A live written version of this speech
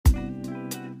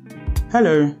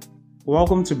Hello,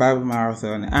 welcome to Bible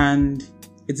Marathon, and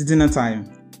it's dinner time.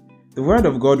 The Word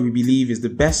of God, we believe, is the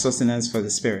best sustenance for the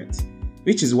spirit,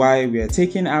 which is why we are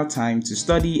taking our time to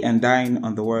study and dine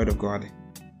on the Word of God.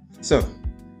 So,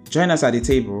 join us at the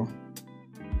table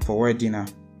for Word Dinner.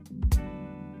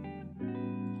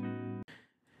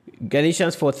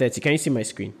 Galatians 4:30. Can you see my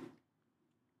screen?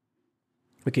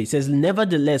 Okay, it says,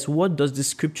 "Nevertheless, what does the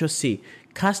scripture say?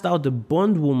 Cast out the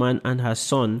bondwoman and her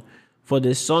son, for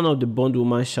the son of the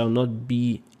bondwoman shall not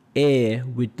be heir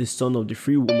with the son of the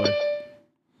free woman."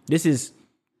 This is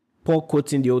Paul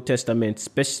quoting the Old Testament,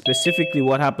 specifically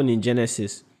what happened in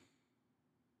Genesis.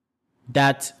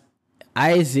 That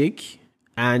Isaac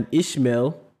and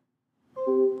Ishmael,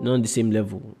 not on the same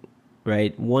level,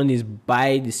 right? One is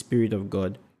by the Spirit of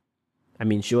God.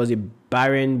 She was a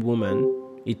barren woman.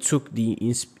 It took the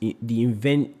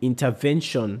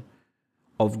intervention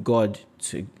of God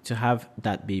to have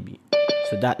that baby.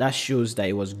 So that shows that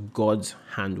it was God's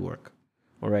handwork.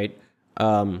 All right.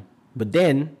 But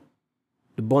then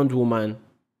the bondwoman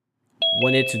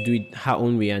wanted to do it her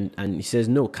own way, and he says,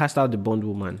 no, cast out the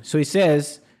bondwoman. So he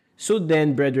says, "So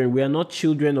then, brethren, we are not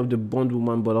children of the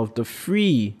bondwoman, but of the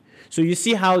free." So you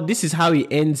see how this is how he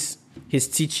ends his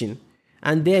teaching.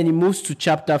 And then he moves to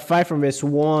chapter 5 from verse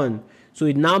 1. So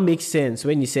it now makes sense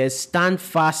when he says, "Stand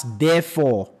fast,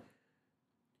 therefore."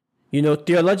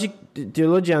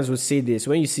 Theologians would say this.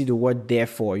 When you see the word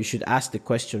 "therefore," you should ask the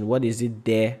question, what is it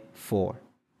there for?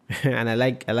 And I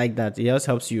like that. It also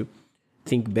helps you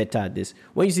think better at this.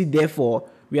 When you see "therefore,"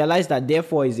 realize that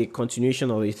 "therefore" is a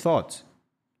continuation of a thought.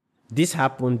 This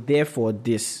happened, therefore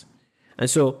this. And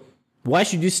so, why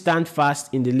should you stand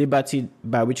fast in the liberty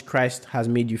by which Christ has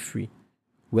made you free?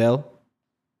 Well,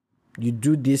 you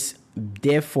do this,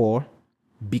 therefore,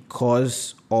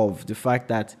 because of the fact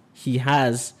that he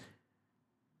has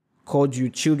called you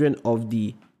children of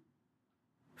the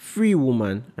free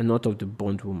woman and not of the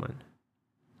bondwoman.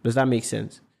 Does that make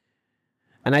sense?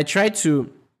 And I tried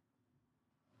to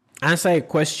answer a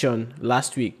question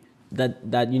last week that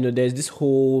there's this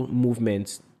whole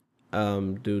movement,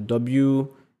 the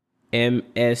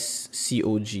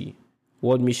WMSCOG,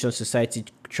 World Mission Society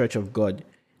Church of God.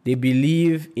 They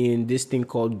believe in this thing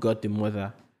called God the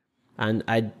Mother. And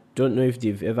I don't know if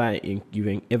you've ever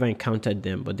encountered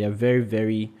them, but they're very,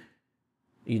 very,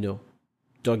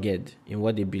 dogged in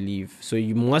what they believe. So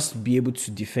you must be able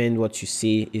to defend what you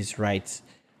say is right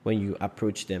when you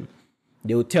approach them.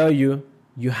 They will tell you,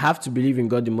 you have to believe in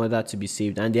God the Mother to be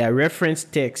saved. And their reference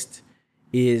text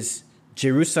is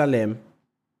Jerusalem.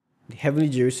 The heavenly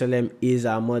Jerusalem is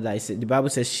our mother. The Bible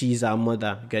says she is our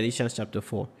mother. Galatians chapter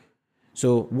 4.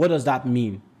 So what does that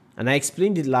mean? And I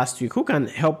explained it last week. Who can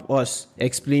help us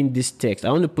explain this text?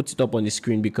 I want to put it up on the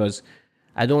screen because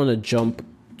I don't want to jump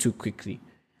too quickly.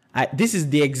 This is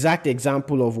the exact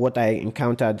example of what I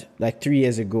encountered like 3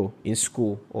 years ago in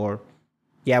school.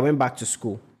 I went back to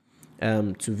school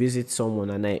to visit someone,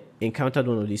 and I encountered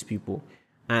one of these people.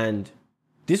 And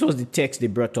this was the text they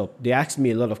brought up. They asked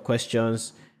me a lot of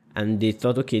questions, and they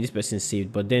thought, okay, this person's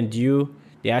saved. But then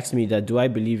they asked me that, do I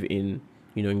believe in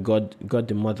God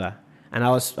the Mother? And I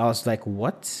was like,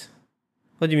 what?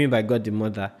 What do you mean by God the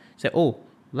Mother? I said, oh,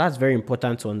 that's very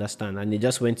important to understand. And they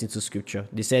just went into scripture.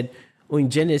 They said, in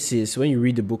Genesis, when you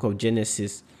read the book of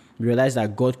Genesis, you realize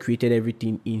that God created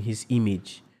everything in his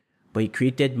image. But he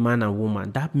created man and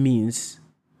woman. That means,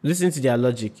 listen to their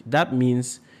logic, that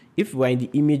means if we're in the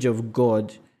image of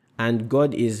God and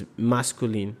God is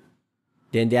masculine,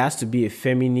 then there has to be a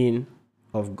feminine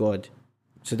of God.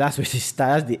 So that's where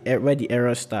where the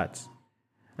error starts.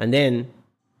 And then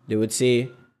they would say,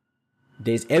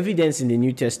 there's evidence in the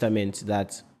New Testament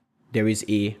that there is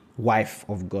a wife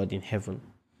of God in heaven.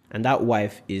 And that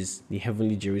wife is the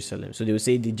heavenly Jerusalem. So they would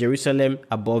say the Jerusalem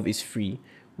above is free,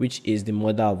 which is the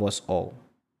mother of us all.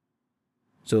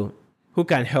 So who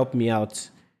can help me out,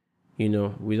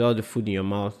 with all the food in your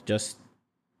mouth? Just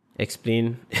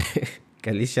explain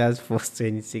Galatians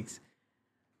 4:26.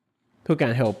 Who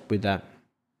can help with that?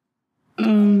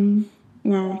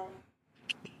 Wow.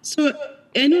 So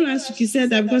I know last week you said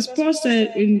that because Paul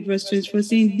said in verse 24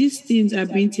 saying these things are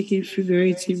being taken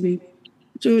figuratively.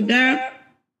 So that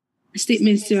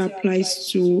statement still applies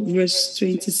to verse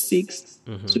 26.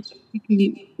 Mm-hmm. So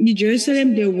the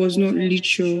Jerusalem there was not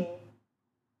literal.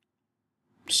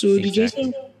 So exactly. The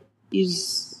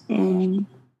Jerusalem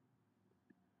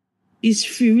is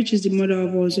free, which is the mother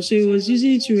of all. So it was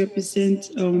using it to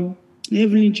represent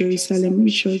heavenly Jerusalem,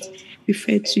 which was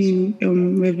referred to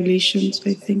in Revelations,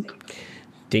 I think.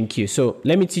 Thank you. So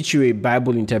let me teach you a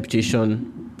Bible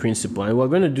interpretation principle. And we're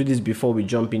going to do this before we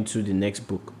jump into the next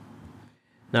book.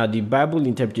 Now, the Bible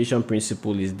interpretation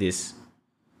principle is this.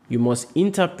 you must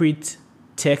interpret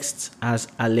texts as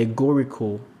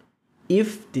allegorical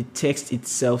if the text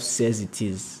itself says it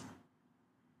is.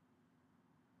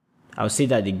 I'll say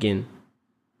that again.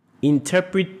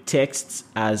 Interpret texts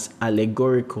as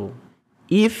allegorical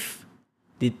if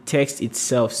the text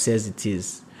itself says it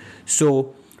is.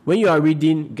 So when you are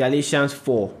reading Galatians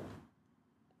 4,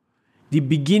 the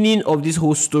beginning of this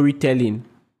whole storytelling,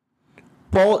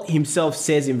 Paul himself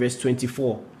says in verse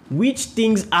 24, which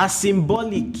things are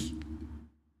symbolic.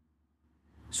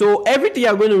 So everything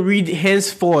you're going to read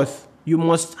henceforth, you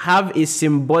must have a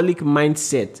symbolic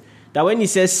mindset. That when he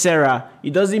says Sarah,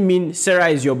 it doesn't mean Sarah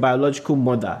is your biological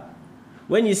mother.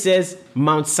 When he says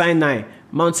Mount Sinai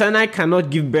cannot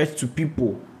give birth to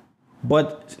people.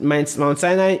 But Mount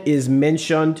Sinai is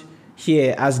mentioned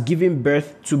here as giving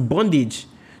birth to bondage.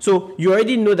 So you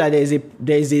already know that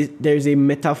there is a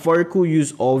metaphorical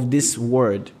use of this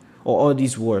word or all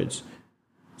these words.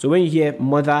 So when you hear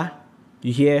mother,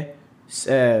 you hear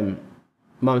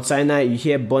Mount Sinai, you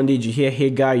hear bondage, you hear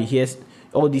Hagar, you hear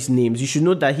all these names. You should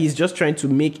know that he's just trying to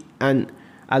make an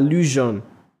allusion.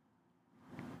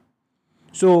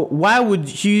 So why would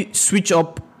he switch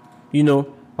up,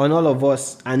 on all of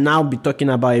us and now be talking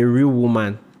about a real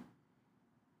woman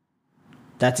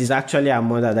that is actually our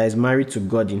mother, that is married to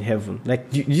God in heaven?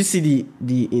 Like, do you see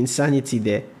the insanity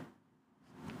there?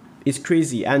 It's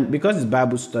crazy. And because it's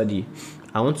Bible study,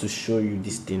 I want to show you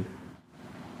this thing.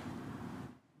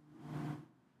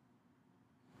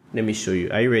 Let me show you.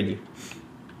 Are you ready?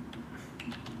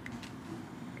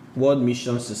 World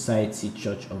Mission Society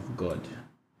Church of God.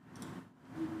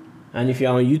 And if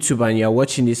you're on YouTube and you're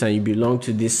watching this and you belong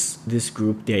to this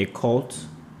group, they're a cult,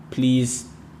 please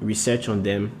research on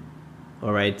them.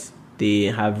 All right? They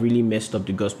have really messed up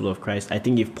the gospel of Christ. I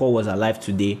think if Paul was alive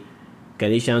today,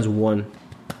 Galatians 1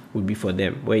 would be for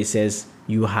them, where it says,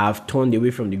 you have turned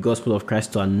away from the gospel of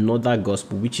Christ to another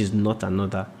gospel, which is not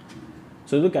another.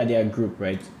 So look at their group,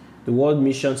 right? The World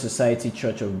Mission Society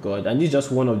Church of God. And this is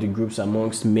just one of the groups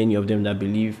amongst many of them that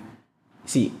believe.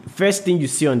 See, first thing you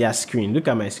see on their screen, look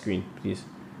at my screen, please.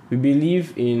 We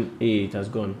believe in, it has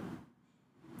gone.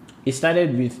 It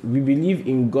started with, we believe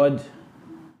in God.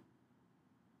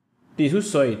 Please, who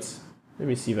saw it? Let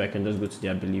me see if I can just go to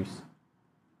their beliefs.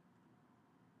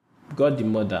 God the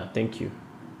Mother, thank you.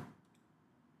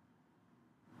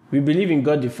 We believe in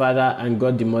God the Father and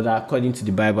God the Mother according to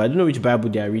the Bible. I don't know which Bible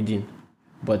they are reading,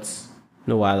 but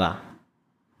no wala.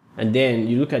 And then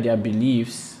you look at their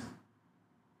beliefs,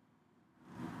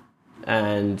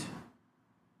 and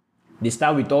they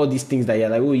start with all these things that you're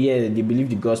like, oh yeah, they believe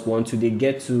the gospel, until they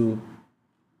get to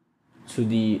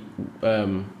the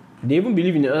they even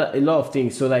believe in a lot of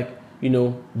things. So like,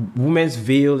 women's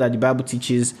veil that the Bible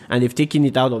teaches, and they've taken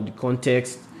it out of the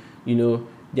context.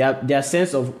 Their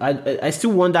sense of, I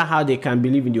still wonder how they can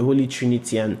believe in the Holy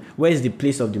Trinity, and where is the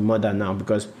place of the mother now?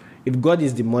 Because if God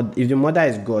is the mother, if the mother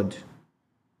is God,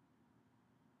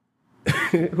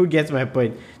 who gets my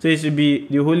point? So it should be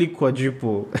the Holy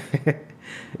Quadruple.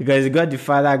 Because God the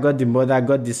Father, God the Mother,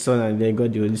 God the Son, and then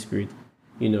God the Holy Spirit.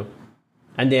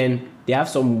 And then they have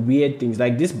some weird things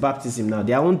like this baptism now.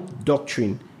 Their own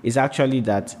doctrine is actually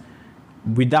that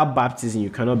without baptism you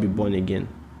cannot be born again.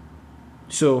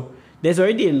 So there's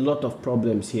already a lot of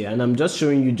problems here, and I'm just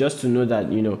showing you just to know that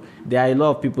there are a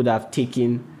lot of people that have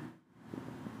taken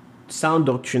sound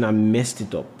doctrine and messed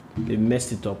it up. They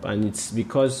messed it up, and it's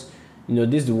because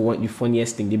this is the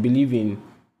funniest thing. They believe in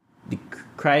the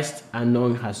Christ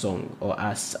Anong Hasong or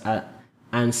as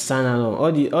and San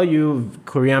Anong. All you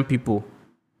Korean people,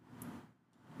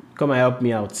 come and help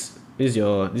me out. These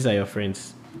are your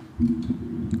friends.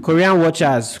 Korean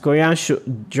watchers, Korean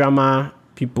drama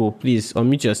people, please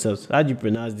unmute yourselves. How do you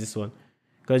pronounce this one?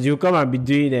 Because you come and be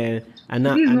doing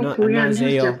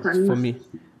for me.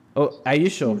 Oh, are you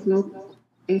sure?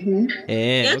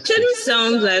 It actually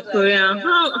sounds like Korean.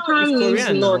 How means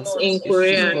not in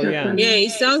Korean? Yeah,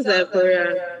 it sounds like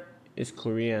Korean. It's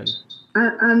Korean.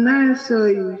 And I saw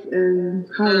it.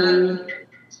 How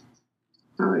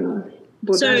are you?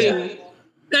 But sorry,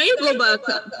 can you go back,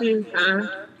 please?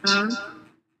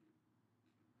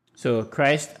 So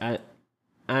Christ and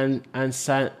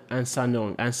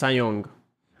Sanyong.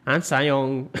 I'm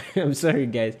sorry,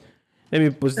 guys. Let me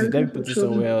put it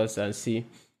somewhere else and see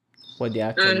what they're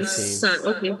actually saying.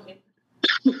 Okay.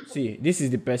 See, this is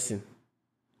the person.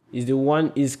 Is the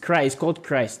one, is Christ, called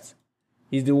Christ.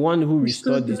 He's the one who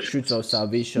restored the truth of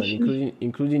salvation,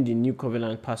 including the new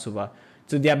covenant Passover.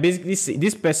 So they are basically,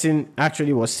 this person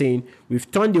actually was saying, we've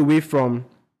turned away from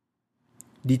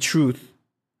the truth.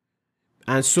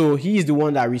 And so he is the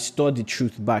one that restored the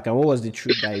truth back. And what was the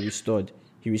truth that he restored?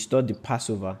 He restored the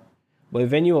Passover. But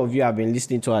if any of you have been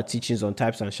listening to our teachings on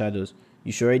types and shadows,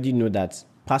 you should already know that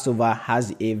Passover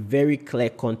has a very clear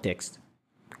context.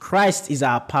 Christ is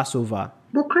our Passover.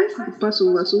 But Christ is the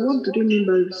Passover, so what do they mean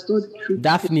by restored truth?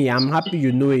 Daphne, I'm happy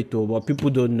you know it, though, but people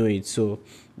don't know it, so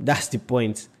that's the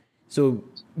point. So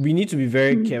we need to be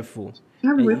very careful.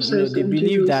 And, they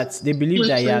believe that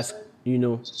he has,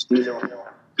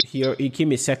 he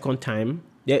came a second time.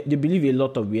 They believe a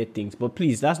lot of weird things, but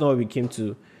please, that's not what we came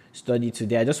to study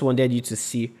today. I just wanted you to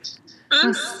see.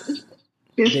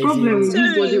 There's problem with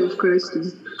the body of Christ.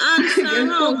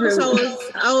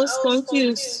 I was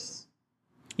confused.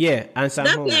 Yeah, and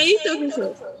Sanhong. Daphne, are you talking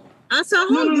to? And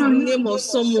Sanhong is the name of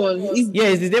someone.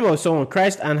 It's the name of someone.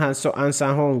 Christ and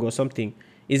Sanhong or something.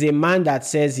 Is a man that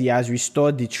says he has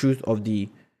restored the truth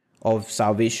of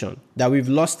salvation, that we've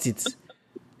lost it.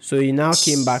 So he now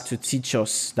came back to teach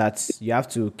us that you have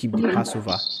to keep the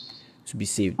Passover to be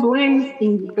saved. When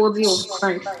in the body of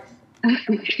Christ.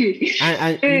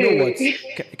 and you know what?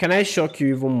 Can I shock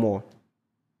you even more?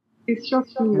 It's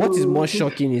shocking. What is more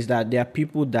shocking is that there are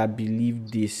people that believe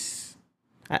this.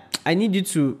 I need you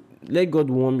to let God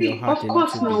warm your heart. Of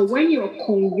course, now when you're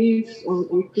convinced on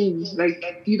a thing,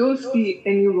 like you don't see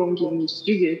any wrong in it,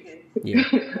 you get. Yeah,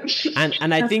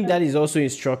 and I think that is also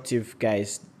instructive,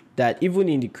 guys. That even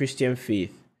in the Christian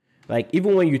faith, like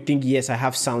even when you think, yes, I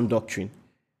have sound doctrine,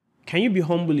 can you be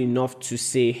humble enough to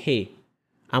say, hey,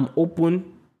 I'm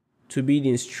open to being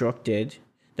instructed,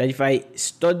 that if I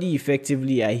study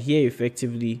effectively, I hear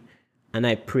effectively, and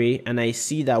I pray, and I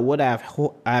see that what I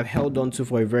have held on to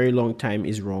for a very long time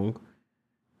is wrong,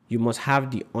 you must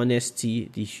have the honesty,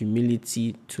 the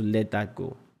humility to let that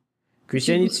go.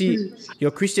 Christianity,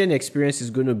 your Christian experience is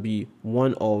going to be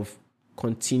one of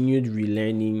continued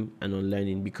relearning and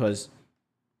unlearning, because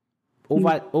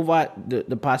over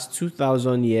the past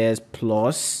 2,000 years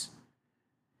plus,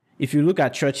 if you look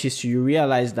at church history, you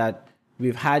realize that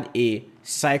we've had a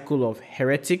cycle of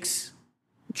heretics,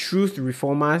 truth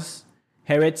reformers,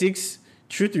 heretics,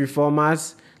 truth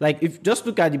reformers. Like, if just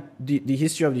look at the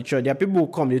history of the church, there are people who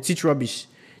come, they teach rubbish,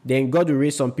 then God will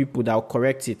raise some people that will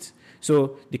correct it.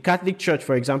 So the Catholic Church,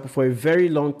 for example, for a very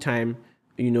long time,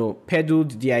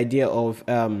 peddled the idea of,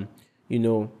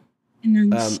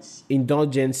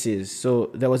 indulgences.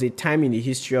 So there was a time in the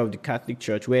history of the Catholic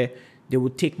Church where they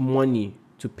would take money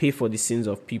to pay for the sins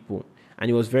of people.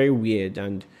 And it was very weird.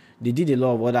 And they did a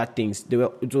lot of other things.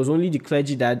 It was only the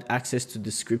clergy that had access to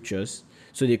the scriptures,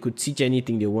 so they could teach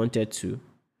anything they wanted to.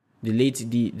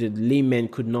 The laymen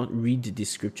could not read the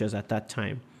scriptures at that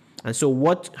time. And so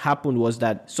what happened was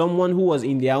that someone who was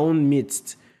in their own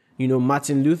midst,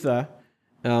 Martin Luther,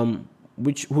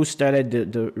 who started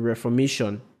the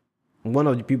Reformation, one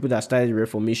of the people that started the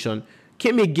Reformation,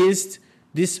 came against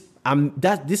this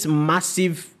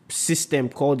massive system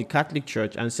called the Catholic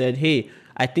Church and said, hey,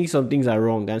 I think some things are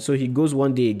wrong. And so he goes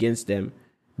one day against them,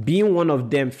 being one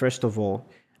of them, first of all,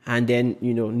 and then,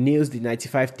 nails the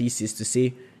 95 Theses to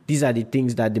say, these are the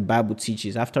things that the Bible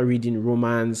teaches, after reading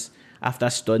Romans, after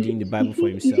studying the Bible for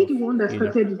himself. Is he the one that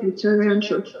started the Lutheran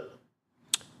Church?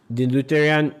 The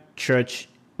Lutheran Church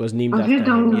was named after heard that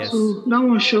him, one yes. too. That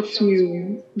one shocked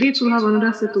me. They too have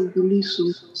another set of beliefs,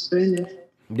 so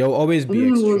there will always be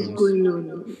extremes. What's going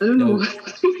on. I don't know.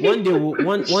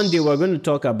 One day we're going to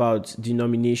talk about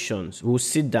denominations. We'll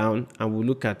sit down and we'll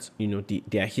look at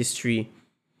their history,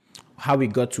 how we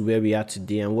got to where we are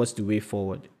today, and what's the way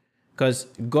forward. Because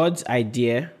God's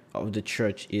idea of the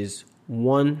church is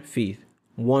one faith,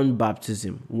 one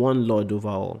baptism, one Lord over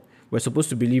all. We're supposed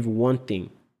to believe one thing.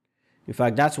 In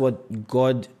fact, that's what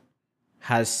God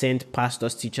has sent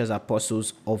pastors, teachers,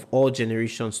 apostles of all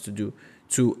generations to do,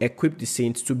 to equip the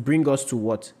saints, to bring us to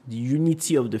what? The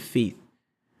unity of the faith.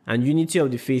 And unity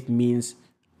of the faith means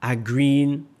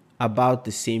agreeing about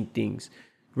the same things.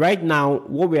 Right now,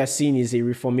 what we are seeing is a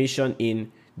reformation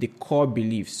in the core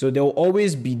beliefs. So there will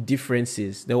always be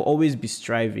differences. There will always be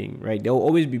striving, right? There will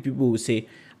always be people who say,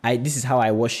 this is how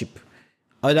I worship.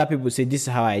 Other people say, this is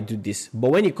how I do this.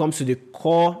 But when it comes to the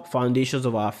core foundations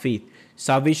of our faith,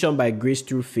 salvation by grace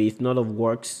through faith, not of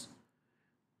works,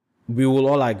 we will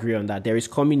all agree on that. There is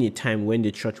coming a time when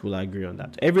the church will agree on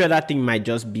that. Every other thing might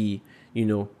just be,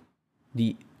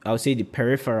 the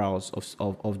peripherals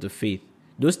of the faith.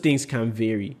 Those things can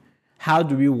vary. How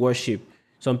do we worship?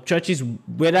 Some churches,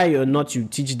 whether or not you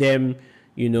teach them,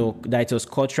 that it was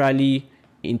culturally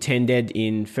intended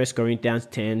in 1 Corinthians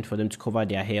 10 for them to cover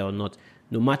their hair or not,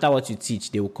 no matter what you teach,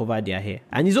 they will cover their hair.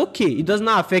 And it's okay. It does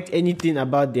not affect anything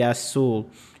about their soul.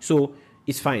 So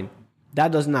it's fine.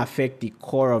 That doesn't affect the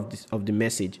core of the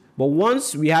message. But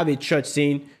once we have a church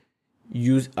saying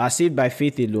you are saved by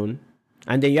faith alone,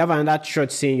 and then you have another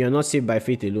church saying you're not saved by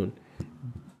faith alone,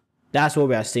 That's what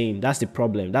we are saying. That's the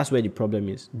problem. That's where the problem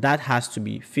is. That has to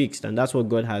be fixed. And that's what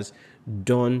God has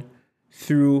done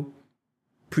through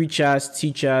preachers,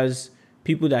 teachers,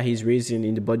 people that he's raising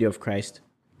in the body of Christ.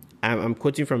 I'm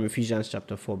quoting from Ephesians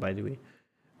chapter 4, by the way.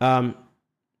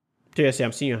 Seriously,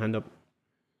 I'm seeing your hand up.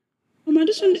 I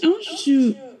want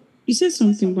you to, you said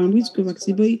something, but I'm going to go back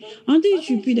to it. But I want you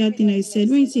to repeat that thing I said.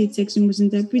 When you say text, you must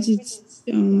interpret it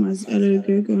as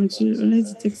allegorical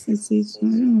unless the text says so. I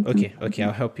don't know. Okay,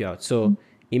 I'll help you out. So,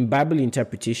 in Bible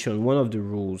interpretation, one of the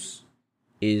rules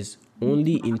is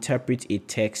only interpret a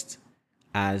text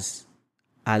as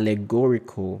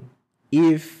allegorical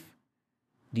if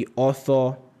the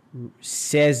author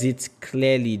says it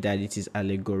clearly that it is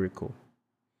allegorical.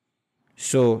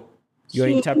 So your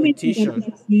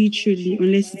interpretation literally,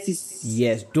 unless it is.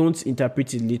 Yes, don't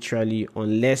interpret it literally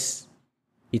unless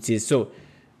it is. So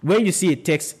when you see a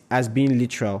text as being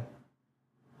literal,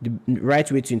 the right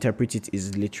way to interpret it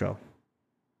is literal.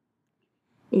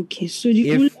 Okay, so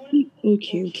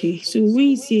okay. So when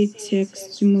you say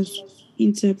text, you must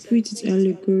interpret it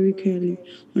allegorically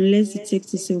unless the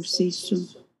text itself says so.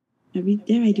 Are we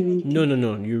there? I don't.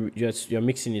 No. You're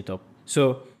mixing it up.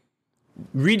 So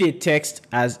read a text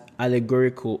as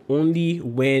allegorical only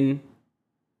when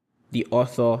the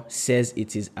author says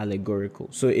it is allegorical.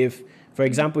 So if, for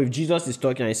example, if Jesus is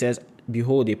talking and he says,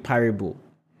 behold, a parable,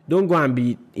 don't go and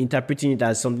be interpreting it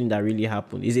as something that really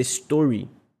happened. It's a story.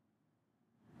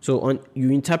 So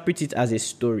you interpret it as a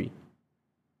story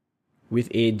with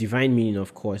a divine meaning,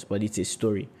 of course, but it's a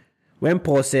story. When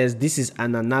Paul says this is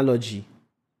an analogy,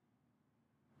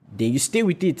 then you stay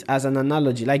with it as an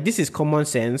analogy. Like, this is common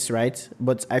sense, right?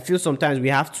 But I feel sometimes we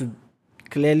have to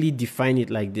clearly define it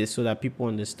like this so that people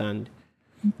understand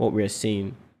what we're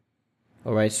saying.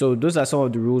 All right, so those are some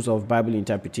of the rules of Bible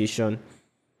interpretation.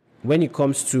 When it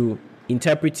comes to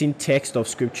interpreting text of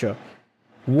scripture,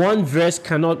 one verse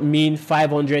cannot mean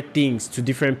 500 things to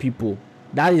different people.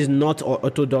 That is not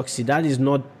orthodoxy. That is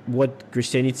not what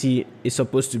Christianity is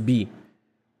supposed to be.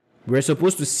 We're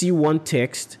supposed to see one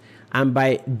text and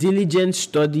by diligent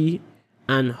study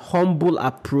and humble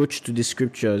approach to the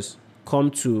scriptures come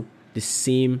to the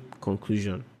same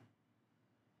conclusion.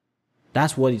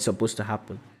 That's what is supposed to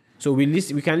happen. So we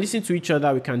can listen to each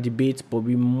other, we can debate, but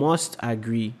we must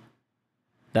agree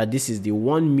that this is the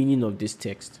one meaning of this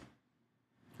text.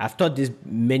 I've taught this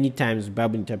many times,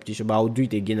 Bible interpretation, but I'll do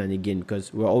it again and again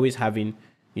because we're always having,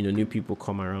 new people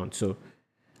come around. So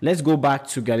let's go back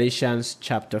to Galatians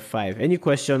chapter 5. Any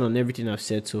question on everything I've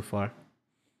said so far?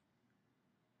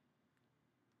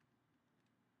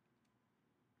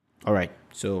 All right.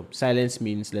 So silence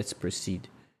means let's proceed.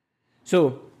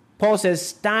 So Paul says,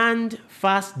 stand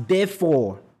fast,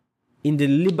 therefore, in the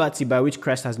liberty by which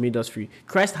Christ has made us free.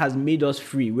 Christ has made us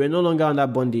free. We're no longer under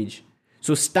bondage.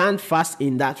 So stand fast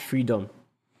in that freedom.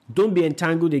 Don't be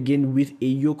entangled again with a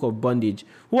yoke of bondage.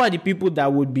 Who are the people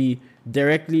that would be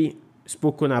directly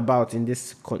spoken about in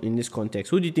this context?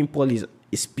 Who do you think Paul is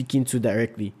speaking to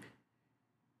directly?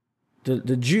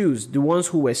 The Jews, the ones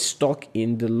who were stuck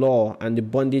in the law and the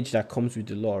bondage that comes with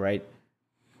the law, right?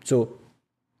 So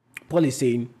Paul is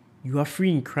saying, you are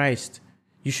free in Christ.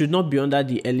 You should not be under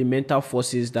the elemental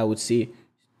forces that would say,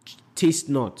 taste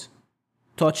not,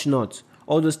 touch not.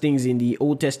 All those things in the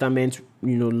Old Testament,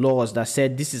 laws that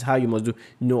said this is how you must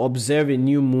do. Observe a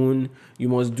new moon. You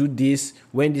must do this.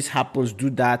 When this happens, do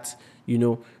that.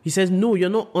 He says, no, you're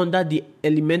not under the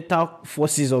elemental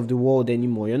forces of the world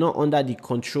anymore. You're not under the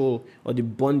control or the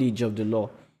bondage of the law.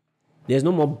 There's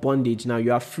no more bondage now.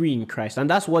 You are free in Christ. And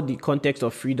that's what the context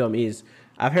of freedom is.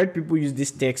 I've heard people use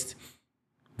this text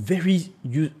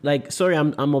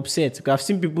I'm upset because I've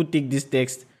seen people take this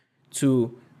text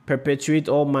to perpetuate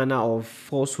all manner of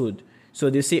falsehood. So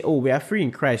they say, oh, we are free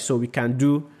in Christ, so we can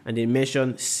do, and they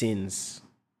mention sins.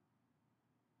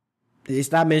 They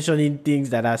start mentioning things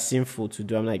that are sinful to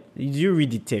do. I'm like, did you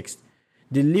read the text?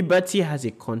 The liberty has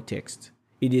a context.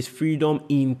 It is freedom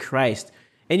in Christ.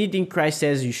 Anything Christ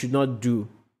says you should not do,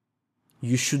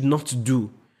 you should not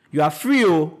do. You are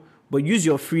free, but use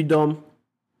your freedom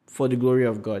for the glory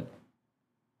of God.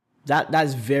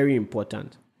 That's very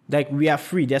important. Like, we are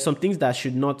free. There are some things that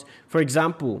should not, for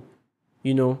example,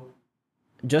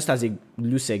 just as a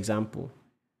loose example,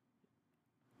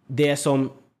 there are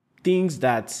some things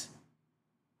that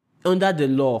under the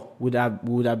law would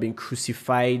have been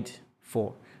crucified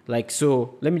for. Like,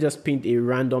 so let me just paint a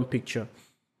random picture.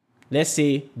 Let's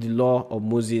say the law of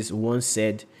Moses once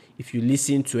said, if you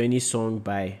listen to any song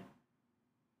by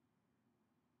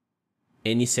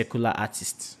any secular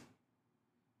artist,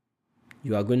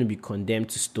 you are going to be condemned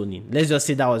to stoning. Let's just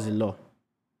say that was the law.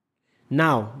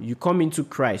 Now, you come into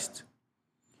Christ.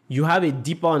 you have a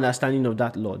deeper understanding of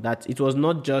that law, that it was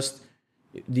not just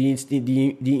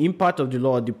the impact of the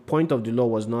law. The point of the law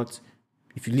was not,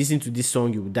 if you listen to this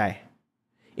song, you will die.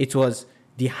 It was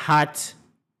the heart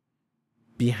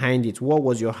behind it. What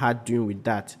was your heart doing with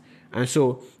that? And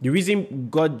so the reason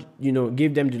God,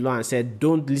 gave them the law and said,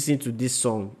 don't listen to this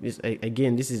song. This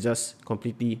is just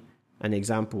completely an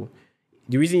example.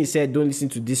 The reason he said, don't listen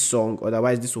to this song,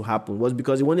 otherwise this will happen, was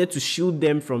because he wanted to shield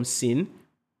them from sin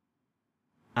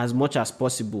as much as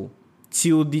possible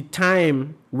till the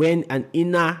time when an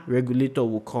inner regulator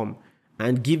will come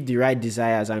and give the right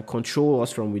desires and control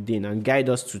us from within and guide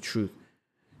us to truth.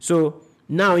 So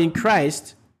now in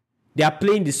Christ, they are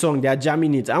playing the song, they are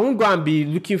jamming it. I won't go and be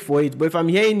looking for it, but if I'm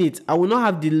hearing it, I will not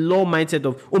have the law mindset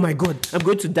of, oh my God, I'm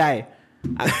going to die.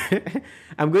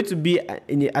 I'm going to be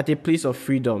at a place of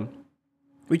freedom,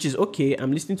 which is okay.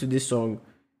 I'm listening to this song,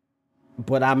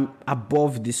 but I'm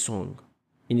above this song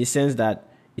in the sense that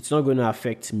it's not going to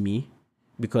affect me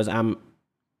because I'm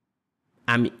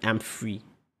free.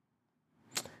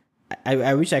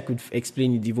 I wish I could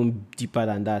explain it even deeper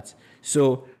than that.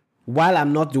 So while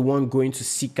I'm not the one going to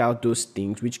seek out those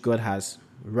things which God has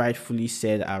rightfully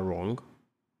said are wrong,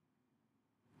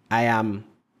 I am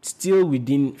still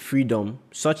within freedom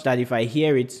such that if I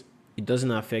hear it, it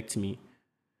doesn't affect me.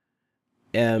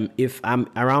 If I'm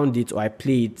around it or I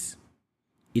play it,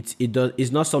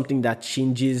 it's not something that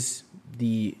changes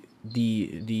the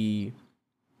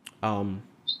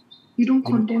you don't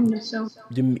condemn yourself.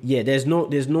 There's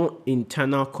no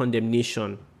internal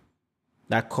condemnation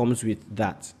that comes with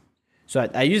that. So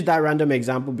I use that random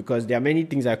example because there are many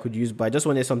things I could use, but I just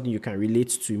wanted something you can relate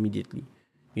to immediately,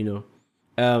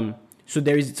 So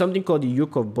there is something called the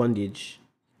yoke of bondage,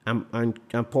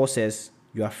 and Paul says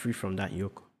you are free from that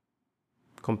yoke,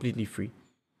 completely free.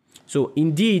 So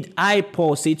indeed, I,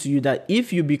 Paul, say to you that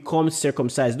if you become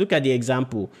circumcised, look at the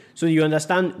example. So you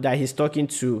understand that he's talking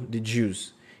to the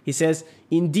Jews. He says,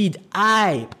 indeed,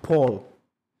 I, Paul,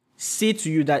 say to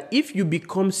you that if you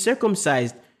become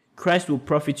circumcised, Christ will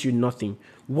profit you nothing.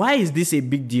 Why is this a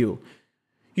big deal?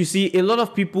 You see, a lot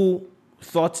of people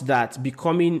thought that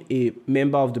becoming a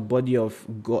member of the body of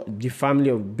God,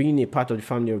 being a part of the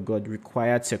family of God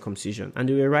required circumcision. And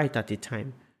they were right at the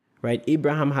time, right?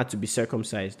 Abraham had to be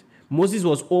circumcised. Moses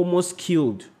was almost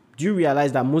killed. Do you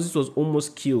realize that Moses was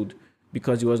almost killed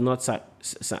because he was not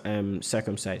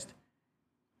circumcised?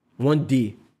 One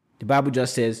day, the Bible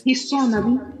just says... His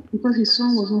son, because his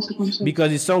son was not circumcised.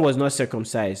 Because his son was not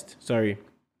circumcised. Sorry,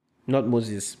 not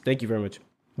Moses. Thank you very much.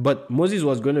 But Moses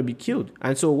was going to be killed.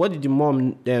 And so what did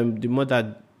the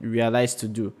mother realize to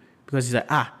do? Because he's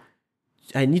like,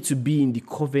 I need to be in the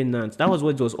covenant. That was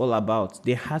what it was all about.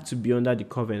 They had to be under the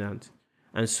covenant.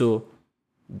 And so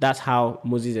that's how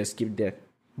Moses escaped death.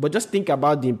 But just think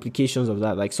about the implications of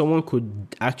that. Like someone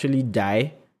could actually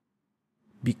die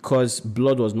because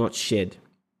blood was not shed.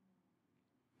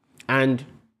 And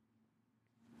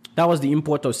that was the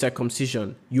import of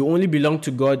circumcision. You only belong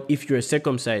to God if you're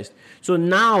circumcised. So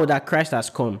now that Christ has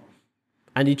come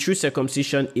and the true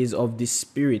circumcision is of the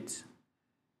Spirit,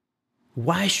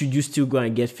 why should you still go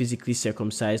and get physically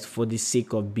circumcised for the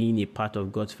sake of being a part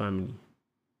of God's family?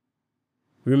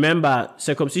 Remember,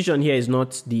 circumcision here is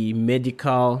not the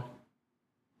medical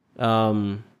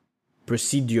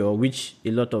procedure which a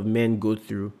lot of men go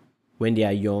through when they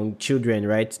are young, children,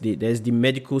 right? There's the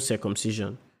medical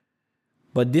circumcision.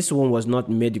 But this one was not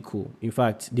medical. In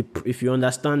fact, if you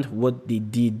understand what they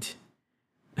did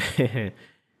to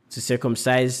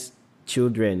circumcise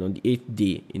children on the 8th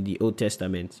day in the Old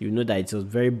Testament, you know that it was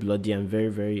very bloody and very,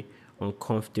 very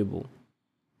uncomfortable.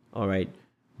 All right.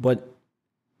 But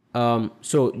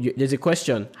there's a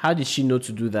question. How did she know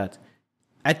to do that?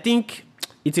 I think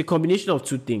it's a combination of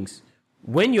two things.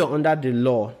 When you're under the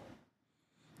law,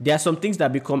 there are some things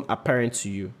that become apparent to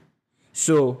you.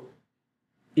 So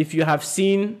if you have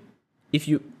seen,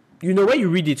 when you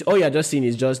read it, all you're just seeing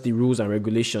is just the rules and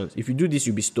regulations. If you do this,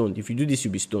 you'll be stoned. If you do this,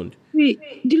 you'll be stoned. Wait,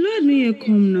 the law has not yet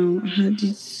come now. I had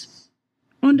this.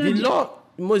 Under the law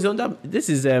was under, this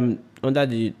is under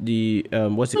the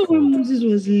what's it called? When Moses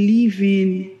was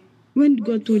leaving, when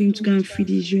God told him to go and feed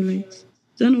the Israelites. Is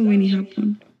that not when it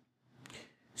happened?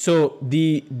 So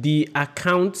the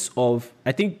accounts of,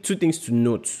 I think two things to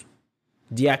note.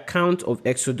 The account of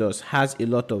Exodus has a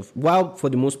lot of, while for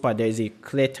the most part there is a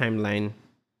clear timeline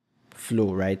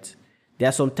flow, right? There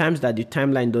are some times that the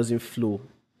timeline doesn't flow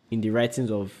in the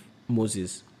writings of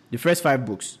Moses. The first 5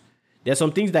 books. There are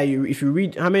some things that if you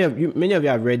read, many of you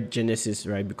have read Genesis,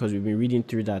 right? Because we've been reading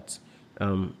through that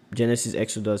Genesis,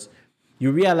 Exodus.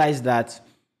 You realize that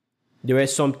there were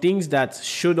some things that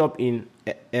showed up in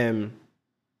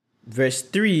verse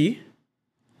 3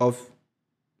 of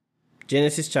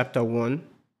Genesis chapter 1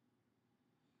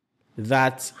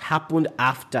 that happened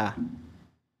after.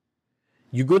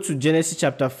 You go to Genesis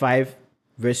chapter 5,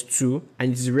 verse 2,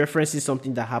 and it is referencing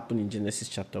something that happened in Genesis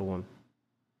chapter 1.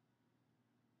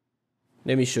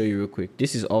 Let me show you real quick.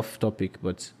 This is off topic,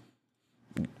 but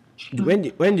when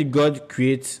did God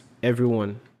create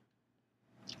everyone?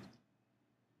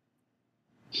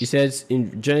 He says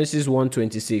in Genesis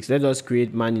 1:26, let us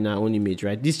create man in our own image,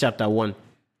 right? This chapter 1.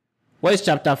 What is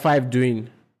chapter 5 doing?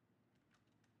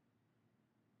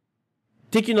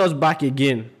 Taking us back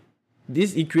again.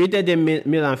 He created them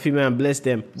male and female and blessed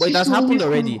them. But it has happened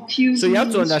already. So you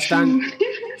have to understand.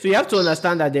 So you have to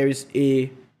understand that there is a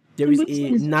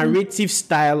narrative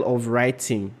style of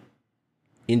writing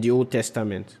in the Old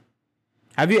Testament.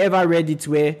 Have you ever read it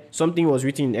where something was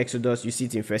written in Exodus, you see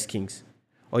it in 1 Kings?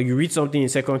 Or you read something in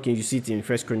 2 Kings, you see it in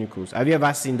 1 Chronicles? Have you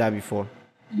ever seen that before?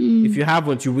 If you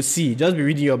haven't, you will see. Just be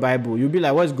reading your Bible. You'll be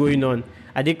like, what's going on?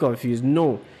 Are they confused?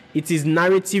 No. It is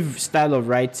narrative style of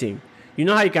writing. You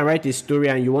know how you can write a story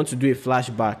and you want to do a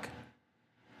flashback?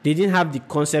 They didn't have the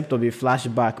concept of a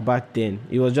flashback back then.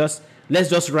 It was just, let's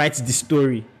just write the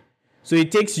story. So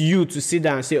it takes you to sit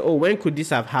down and say, oh, when could this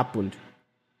have happened?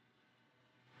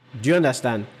 Do you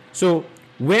understand? So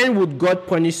when would God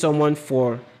punish someone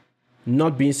for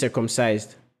not being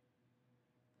circumcised?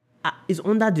 It's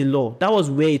under the law. That was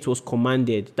where it was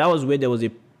commanded. That was where there was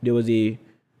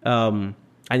an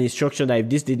instruction that if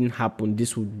this didn't happen,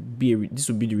 this would be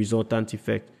the resultant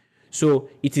effect. So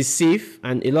it is safe,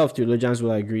 and a lot of theologians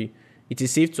will agree, it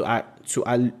is safe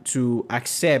to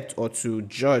accept or to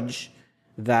judge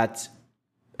that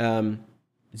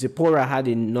Zipporah had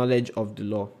a knowledge of the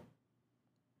law.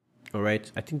 All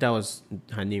right, I think that was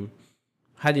her name.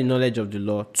 Had a knowledge of the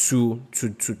law to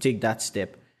take that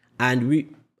step, and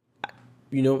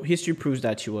history proves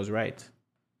that she was right.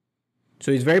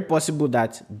 So it's very possible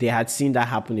that they had seen that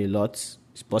happen a lot.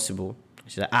 It's possible.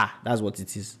 She's like, that's what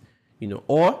it is,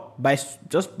 or by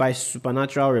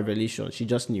supernatural revelation, she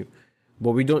just knew.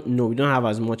 But we don't know. We don't have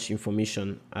as much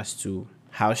information as to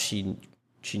how she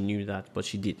knew that, but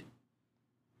she did.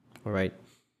 All right.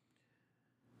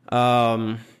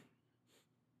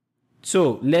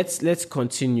 So let's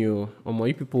continue.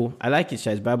 You people, I like it.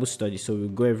 It's Bible study, so we'll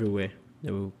go everywhere.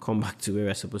 Then we'll come back to where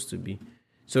we're supposed to be.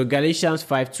 So Galatians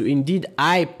 5:2. Indeed,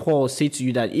 I, Paul, say to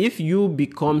you that if you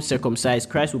become circumcised,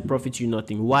 Christ will profit you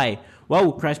nothing. Why? Why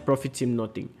will Christ profit him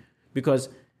nothing? Because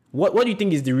what do you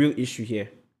think is the real issue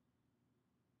here?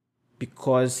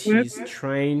 Because he's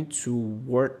trying to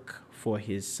work for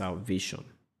his salvation.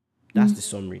 That's the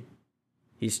summary.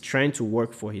 He's trying to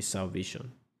work for his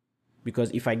salvation. Because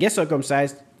if I get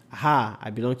circumcised,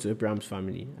 I belong to Abraham's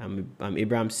family. I'm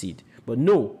Abraham's seed. But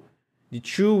no, the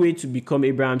true way to become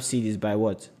Abraham's seed is by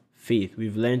what? Faith.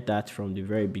 We've learned that from the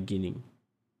very beginning.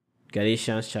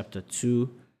 Galatians chapter 2,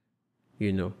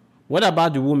 What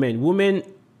about the women?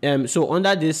 So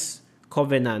under this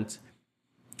covenant,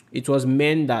 it was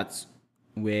men that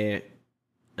were,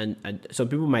 and some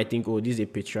people might think, this is a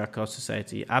patriarchal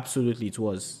society. Absolutely, it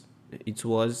was. It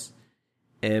was.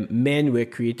 Men were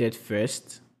created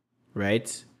first,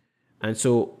 right? And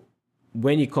so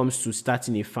when it comes to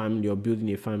starting a family or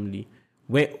building a family,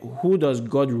 who does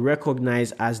God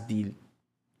recognize as the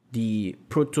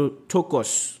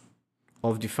prototokos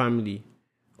of the family,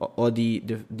 or the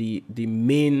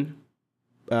main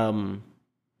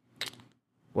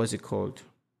what's it called?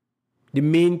 The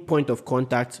main point of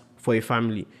contact for a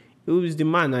family. It was the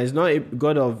man. It's not a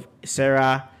God of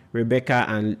Sarah, Rebecca,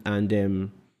 and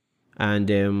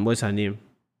what's her name?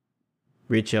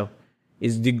 Rachel.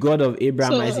 It's the God of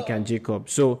Abraham, Isaac, and Jacob.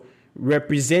 So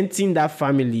representing that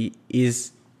family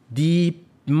is the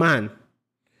man.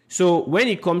 So when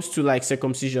it comes to like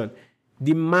circumcision,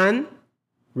 the man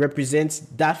represents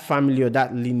that family or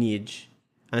that lineage.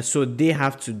 And so they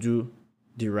have to do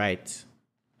the rite.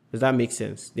 Does that make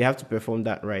sense? They have to perform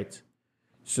that rite.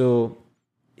 So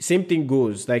same thing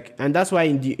goes. And that's why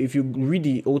if you read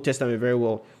the Old Testament very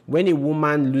well, when a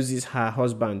woman loses her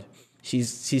husband, she's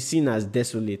seen as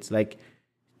desolate. Like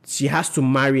she has to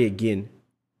marry again.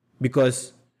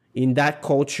 Because in that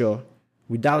culture,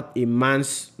 without being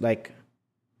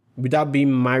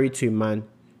married to a man,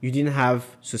 you didn't have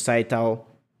societal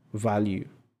value.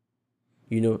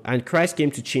 And Christ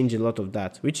came to change a lot of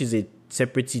that, which is a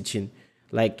separate teaching.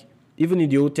 Like even in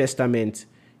the Old Testament,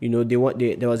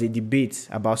 there was a debate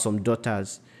about some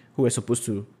daughters who were supposed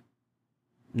to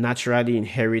naturally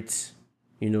inherit,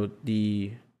 they're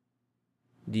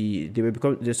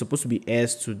supposed to be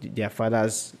heirs to their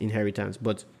father's inheritance,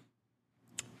 but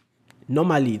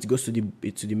normally it goes to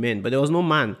the men. But there was no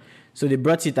man, So they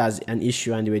brought it as an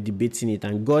issue and they were debating it.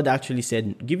 And God actually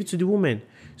said, give it to the woman.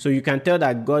 So you can tell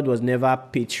that God was never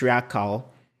patriarchal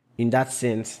in that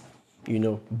sense,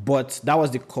 but that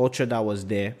was the culture that was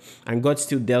there. And God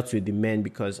still dealt with the men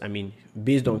because,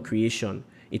 based on creation,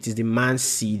 it is the man's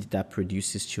seed that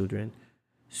produces children.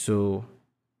 So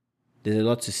there's a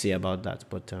lot to say about that.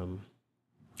 But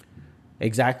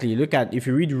exactly, if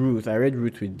you read Ruth, I read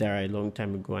Ruth with Dara a long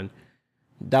time ago, and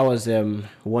that was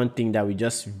one thing that we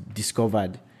just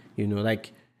discovered.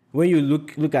 Like when you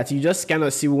look at it, you just kind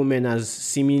of see women as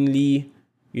seemingly,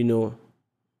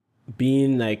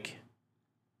 being like,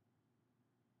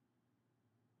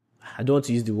 I don't want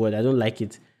to use the word, I don't like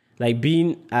it, like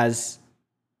being as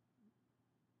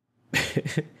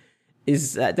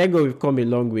is thank God we've come a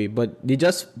long way, but they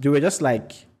were just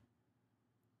like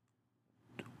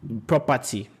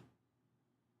property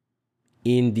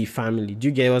in the family. Do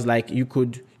you get it? It was like you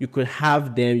could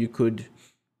have them, you could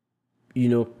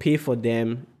pay for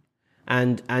them,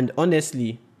 and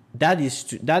honestly,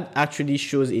 that actually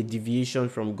shows a deviation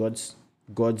from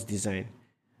God's design.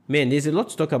 Man, there's a lot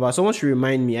to talk about. Someone should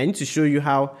remind me. I need to show you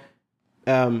how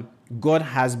God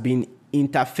has been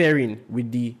interfering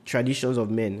with the traditions of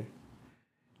men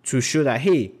to show that,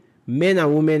 hey, men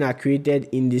and women are created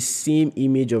in the same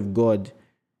image of God.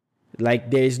 Like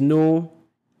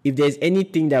if there's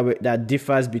anything that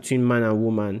differs between man and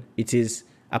woman, it is,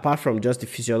 apart from just the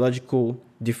physiological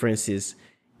differences,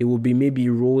 it will be maybe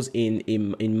roles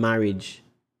in marriage.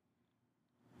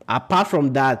 Apart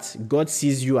from that, God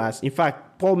sees you as, in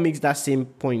fact, Paul makes that same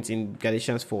point in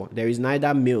Galatians 4. There is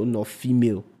neither male nor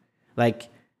female. Like,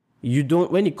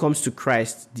 when it comes to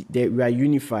Christ, we are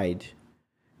unified.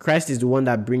 Christ is the one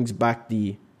that brings back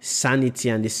the sanity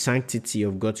and the sanctity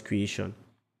of God's creation.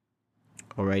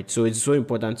 All right, so it's so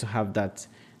important to have that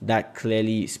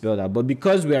clearly spelled out. But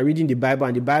because we are reading the Bible,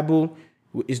 and the Bible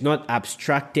is not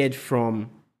abstracted from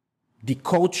the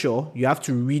culture, you have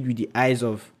to read with the eyes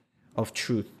of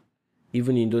truth,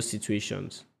 even in those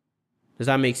situations. Does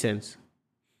that make sense?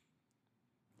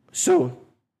 So,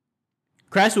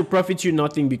 Christ will profit you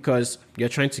nothing because you're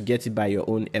trying to get it by your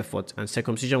own effort, and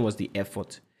circumcision was the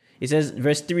effort. It says,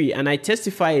 verse 3, and I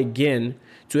testify again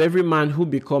to every man who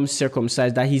becomes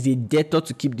circumcised that he's a debtor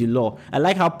to keep the law. I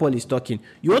like how Paul is talking.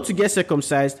 You want to get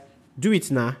circumcised? Do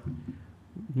it now.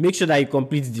 Make sure that you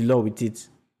complete the law with it.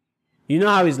 You know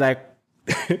how it's like,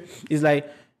 it's like,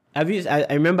 I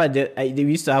remember they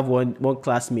used to have one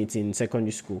classmate in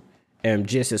secondary school,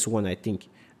 GSS 1, I think.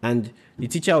 And the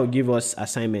teacher would give us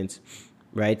assignments,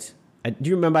 right? Do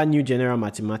you remember New General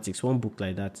Mathematics? One book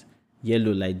like that.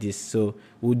 Yellow like this. So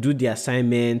we'll do the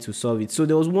assignment to solve it. So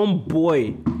there was one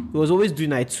boy who was always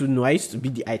doing I too know. I used to be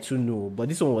the I too know, but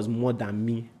this one was more than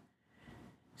me.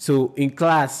 So in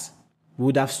class, we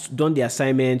would have done the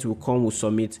assignment, we'll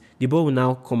submit. The boy will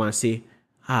now come and say,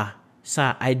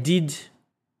 sir, I did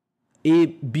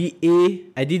I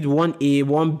did 1A,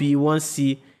 1B,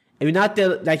 1C. And we now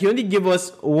tell, like, he only gave us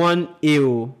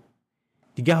 1A.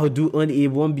 The guy will do 1A,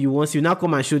 1B, 1C. We now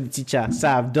come and show the teacher, sir,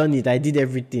 I've done it. I did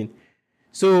everything.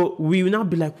 So we will now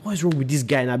be like, what's wrong with this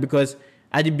guy now? Because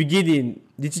at the beginning,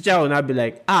 the teacher will now be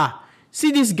like,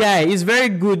 see this guy, he's very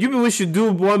good. You people should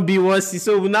do 1B, 1C.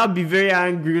 So we'll now be very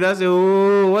angry. We'll now say,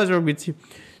 what's wrong with him?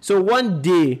 So one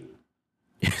day,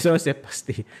 someone said,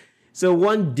 Pastor. So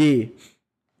one day,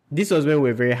 this was when we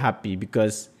were very happy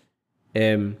because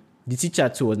the teacher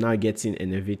too was now getting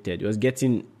enervated. He was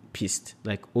getting pissed.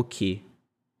 Like, okay,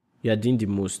 you are doing the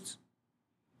most.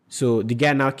 So the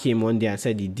guy now came one day and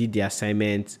said he did the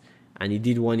assignment and he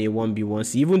did 1A, 1B,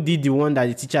 1C. He even did the one that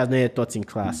the teacher has not yet taught in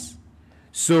class.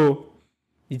 So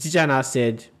the teacher now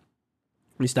said,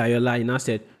 Mr. Ayola, he now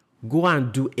said, go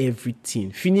and do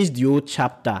everything. Finish the whole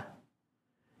chapter.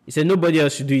 He said nobody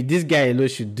else should do it. This guy alone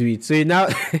should do it. So he now,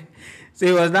 so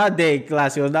he was now there in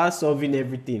class. He was now solving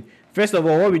everything. First of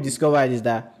all, what we discovered is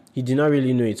that he did not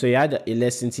really know it. So he had a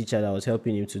lesson teacher that was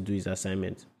helping him to do his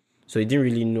assignment. So he didn't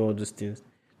really know all those things.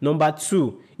 Number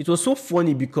two, it was so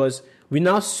funny because we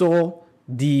now saw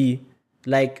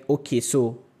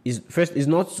so it's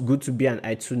not good to be an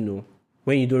I too know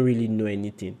when you don't really know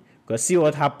anything. Because see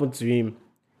what happened to him.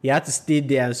 He had to stay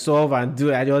there and solve and do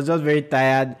it. And he was just very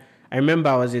tired. I remember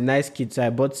I was a nice kid, so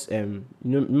I bought,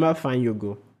 remember Fine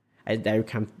Yogo? I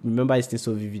can remember this thing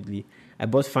so vividly. I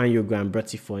bought Fine Yogo and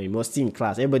brought it for him. He was still in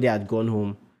class. Everybody had gone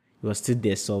home. He was still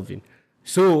there solving.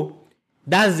 So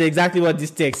that's exactly what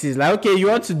this text is. Like, okay, you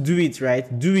want to do it,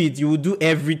 right? Do it. You will do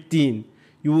everything.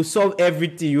 You will solve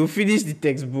everything. You will finish the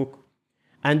textbook.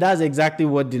 And that's exactly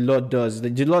what the Lord does.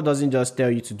 The Lord doesn't just tell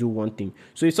you to do one thing.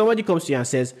 So if somebody comes to you and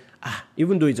says,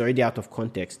 even though it's already out of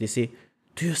context, they say,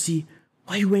 do you see?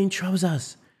 Why are you wearing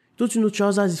trousers? You don't you know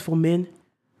trousers is for men?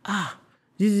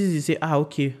 This is you say,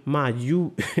 okay, ma,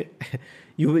 you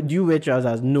you wear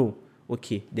trousers? No.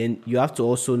 Okay, then you have to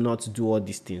also not do all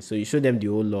these things. So you show them the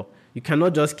whole law. You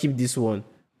cannot just keep this one.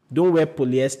 Don't wear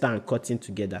polyester and cotton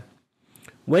together.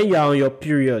 When you are on your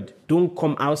period, don't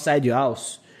come outside your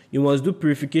house. You must do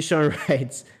purification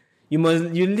rites. You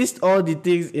list all the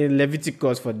things in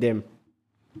Leviticus for them.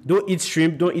 Don't eat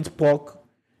shrimp, don't eat pork.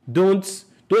 Don't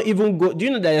even go. Do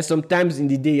you know that there's sometimes in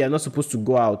the day you're not supposed to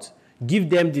go out? Give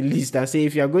them the list and say,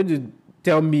 if you're going to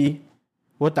tell me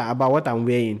about what I'm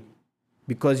wearing,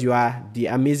 because you are the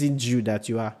amazing Jew that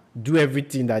you are, do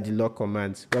everything that the law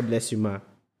commands. God bless you, ma.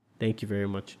 Thank you very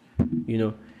much.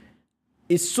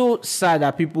 It's so sad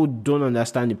that people don't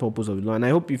understand the purpose of the law. And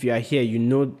I hope if you are here, you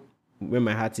know where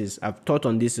my heart is. I've thought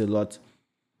on this a lot.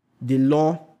 The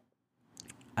law,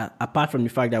 apart from the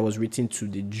fact that it was written to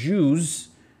the Jews,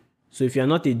 so if you're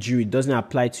not a Jew, it doesn't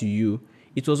apply to you.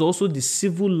 It was also the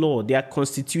civil law, their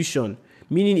constitution.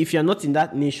 Meaning if you're not in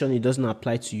that nation, it doesn't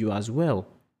apply to you as well.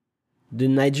 The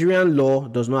Nigerian law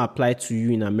does not apply to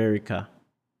you in America.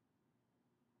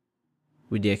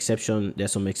 With the exception,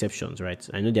 there's some exceptions, right?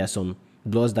 I know there are some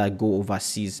laws that go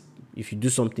overseas. If you do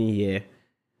something here,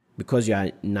 because you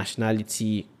are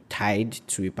nationality tied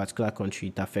to a particular country,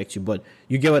 it affects you. But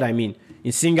you get what I mean.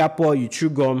 In Singapore, you chew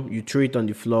gum, you throw it on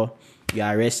the floor, you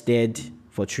are arrested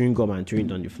for chewing gum and throwing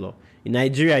it on the floor. In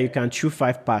Nigeria, you can chew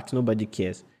 5 packs, nobody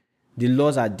cares. The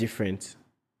laws are different.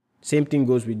 Same thing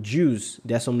goes with Jews.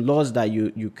 There are some laws that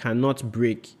you cannot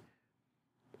break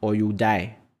or you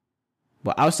die.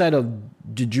 But outside of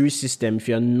the Jewish system, if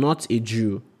you're not a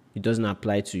Jew, it doesn't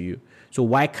apply to you. So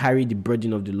why carry the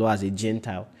burden of the law as a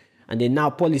Gentile? And then now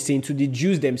Paul is saying to the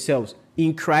Jews themselves,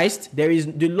 in Christ,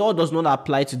 the law does not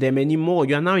apply to them anymore.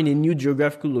 You are now in a new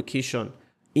geographical location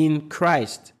in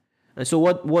Christ. And so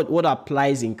what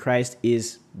applies in Christ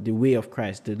is the way of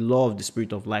Christ, the law of the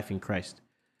Spirit of life in Christ.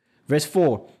 Verse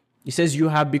 4, it says, you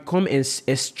have become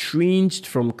estranged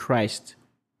from Christ.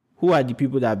 Who are the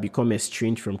people that have become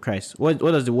estranged from Christ? What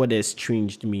does the word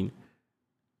estranged mean?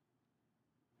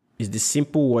 It's the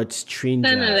simple word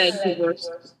strangers. Kind of like divorce.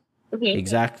 Okay.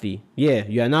 Exactly. Yeah,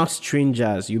 you are now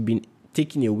strangers. You've been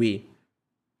taken away,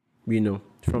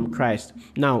 from Christ.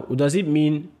 Now, does it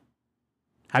mean,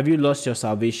 have you lost your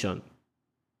salvation?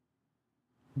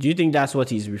 Do you think that's what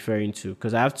he's referring to?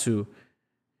 Because I have to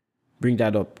bring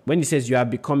that up. When he says you have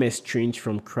become estranged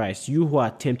from Christ, you who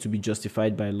attempt to be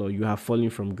justified by law, you have fallen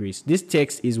from grace. This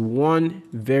text is one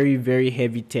very, very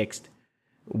heavy text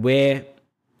where,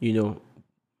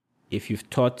 if you've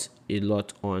taught a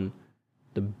lot on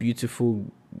the beautiful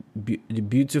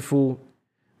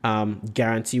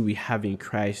guarantee we have in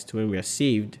Christ when we are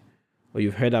saved, or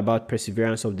you've heard about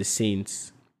perseverance of the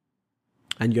saints,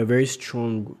 and you're very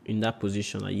strong in that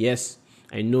position, like, yes,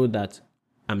 I know that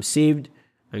I'm saved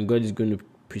and God is going to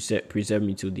preserve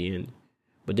me till the end.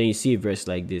 But then you see a verse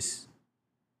like this,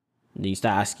 and then you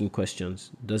start asking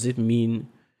questions. Does it mean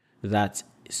that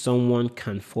someone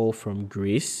can fall from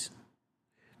grace?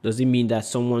 Does it mean that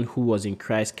someone who was in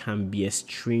Christ can be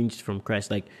estranged from Christ?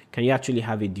 Like, can you actually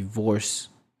have a divorce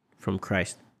from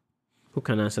Christ? Who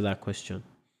can answer that question?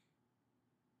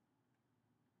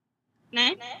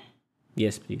 Nice.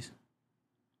 Yes, please.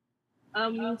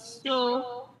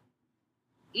 So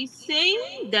it's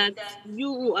saying that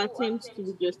you who attempt to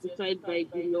be justified by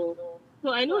the law.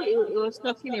 So I know it was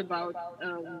talking about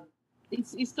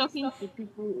it's talking to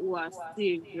people who are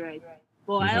saved, right?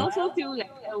 But I also feel like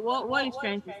what it's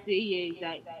trying to say here is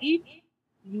that if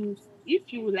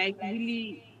you like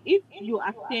really, if you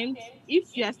are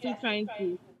still trying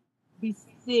to be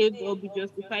saved or be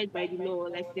justified by the law,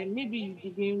 like, then maybe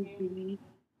you didn't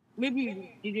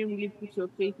really put your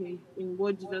faith in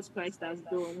what Jesus Christ has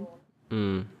done.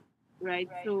 Right?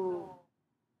 So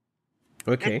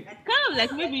okay, kind of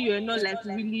like maybe you're not like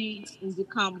really in the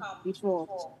camp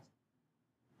before.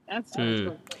 That's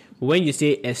when you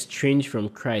say estranged from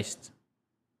Christ,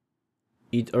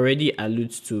 it already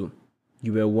alludes to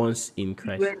you were once in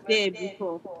Christ. You were there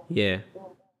before. Yeah.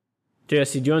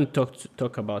 Teresi, do you want to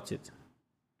talk about it?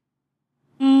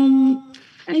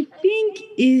 I think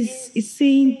is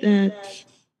saying that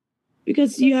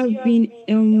because you have been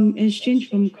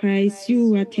estranged from Christ,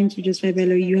 you attempt to justify by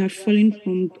law, you have fallen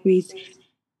from grace.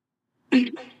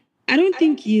 I don't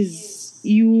think is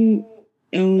you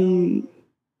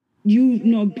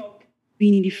not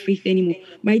being in the faith anymore,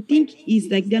 but I think is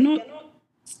like they're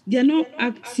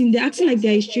acting like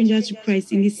they're a stranger to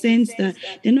Christ, in the sense that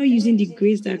they're not using the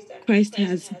grace that Christ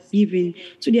has given.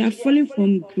 So they are falling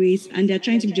from grace and they're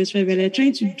trying to be justified, but they're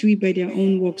trying to do it by their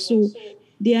own work. So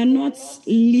they are not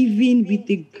living with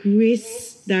the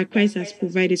grace that Christ has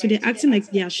provided. So they're acting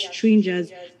like they are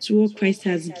strangers to what Christ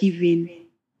has given.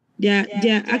 They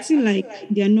are acting like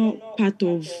they are not part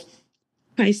of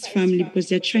Christ's family because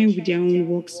they're trying with their own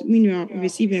works. Meanwhile,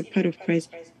 obviously, if you're part of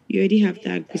Christ, you already have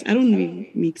that grace. I don't know if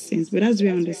it makes sense, but that's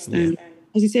where I understand.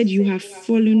 As he said, you have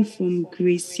fallen from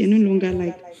grace. You're no longer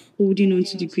like holding on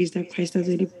to the grace that Christ has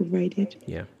already provided.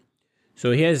 Yeah.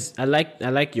 So I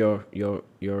like your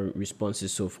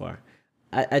responses so far.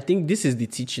 I think this is the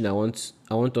teaching I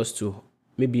want us to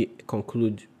maybe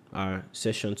conclude our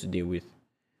session today with.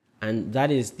 And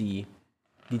that is the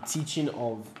teaching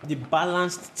of the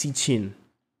balanced teaching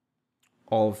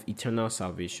of eternal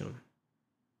salvation.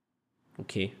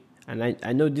 Okay. And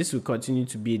I know this will continue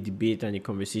to be a debate and a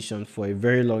conversation for a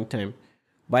very long time.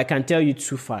 But I can tell you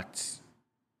two facts.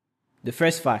 The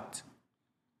first fact,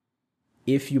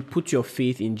 if you put your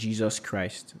faith in Jesus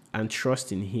Christ and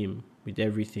trust in him with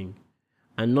everything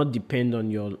and not depend on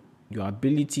your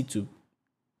ability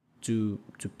to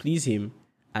please him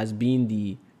as being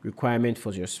the requirement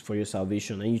for your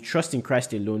salvation, and you trust in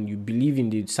Christ alone, you believe in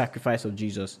the sacrifice of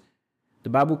Jesus, the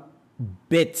Bible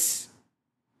bets,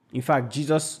 in fact,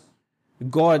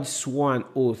 God swore an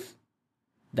oath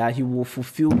that he will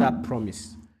fulfill that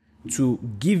promise to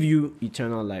give you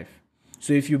eternal life.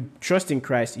 So if you trust in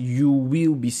Christ, you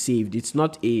will be saved. It's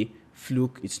not a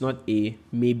fluke. It's not a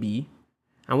maybe.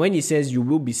 And when he says you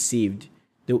will be saved,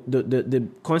 the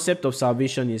concept of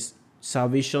salvation is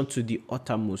salvation to the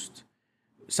uttermost.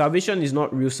 Salvation is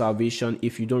not real salvation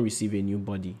if you don't receive a new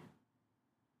body.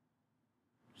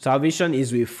 Salvation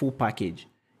is a full package.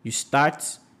 You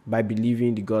start by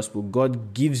believing the gospel.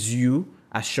 God gives you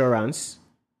assurance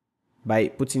by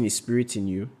putting his spirit in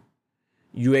you.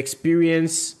 You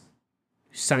experience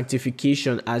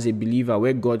sanctification as a believer,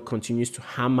 where God continues to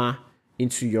hammer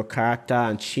into your character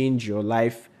and change your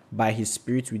life by his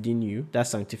spirit within you. That's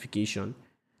sanctification.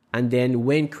 And then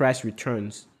when Christ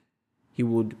returns, he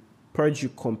would purge you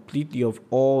completely of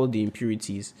all the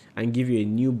impurities and give you a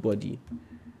new body.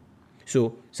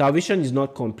 So salvation is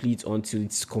not complete until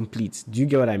it's complete. Do you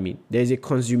get what I mean? There's a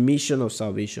consummation of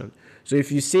salvation. So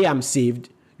if you say I'm saved,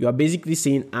 you are basically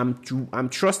saying I'm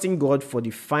trusting God for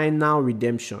the final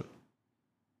redemption.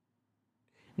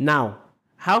 Now,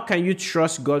 how can you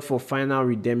trust God for final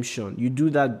redemption? You do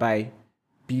that by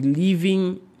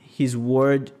believing his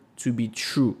word to be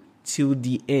true till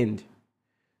the end.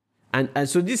 And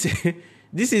so this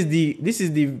is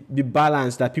the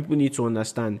balance that people need to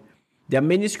understand. There are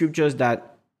many scriptures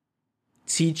that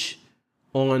teach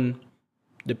on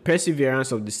the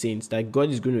perseverance of the saints, that God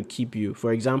is going to keep you.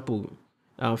 For example,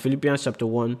 Philippians chapter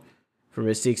 1 from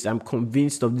verse 6, I'm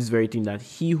convinced of this very thing, that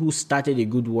he who started a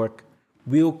good work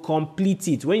will complete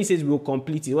it. When he says will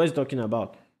complete it, what is he talking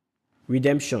about?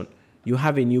 Redemption. You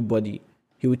have a new body.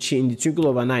 He will change. In the twinkle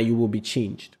of an eye, you will be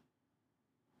changed.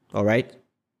 All right?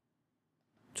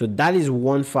 So that is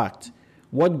one fact.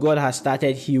 What God has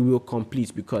started, he will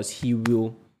complete, because he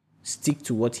will stick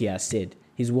to what he has said.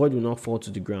 His word will not fall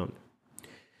to the ground.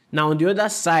 Now, on the other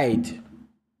side,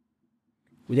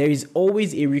 there is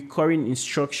always a recurring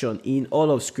instruction in all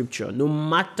of Scripture. No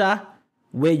matter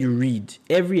where you read,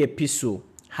 every epistle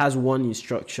has one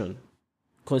instruction,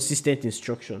 consistent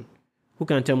instruction. Who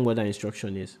can tell me what that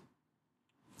instruction is?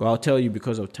 Well, I'll tell you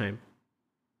because of time.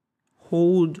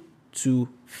 Hold to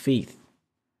faith.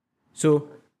 So,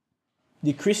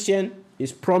 the Christian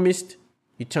is promised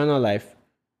eternal life,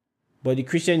 but the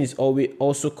Christian is always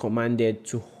also commanded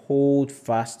to hold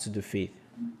fast to the faith.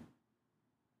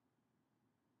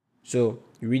 So,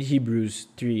 you read Hebrews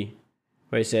 3,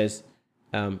 where it says,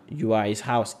 you are his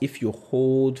house if you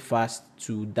hold fast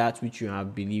to that which you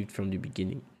have believed from the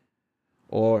beginning.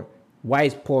 Or, why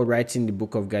is Paul writing the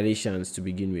book of Galatians to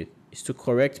begin with? It's to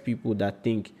correct people that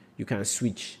think you can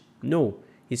switch. No,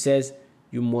 he says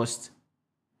you must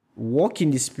walk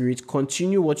in the Spirit,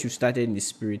 continue what you started in the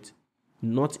Spirit,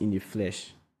 not in the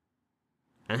flesh.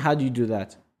 And how do you do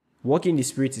that? Walking in the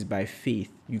Spirit is by faith.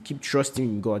 You keep trusting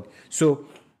in God. So,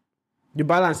 the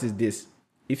balance is this.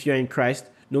 If you're in Christ,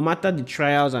 no matter the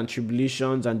trials and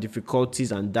tribulations and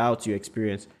difficulties and doubts you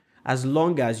experience, as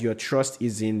long as your trust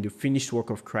is in the finished work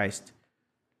of Christ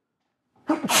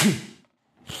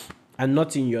and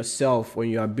not in yourself or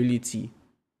in your ability,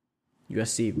 you are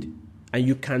saved. And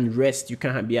you can rest, you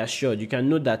can be assured, you can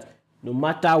know that no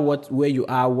matter where you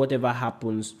are, whatever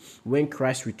happens, when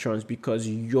Christ returns, because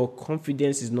your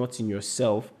confidence is not in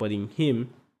yourself, but in him,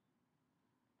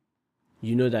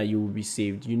 you know that you will be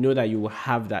saved. You know that you will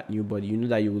have that new body. You know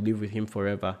that you will live with him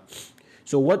forever.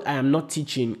 So what I am not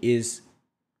teaching is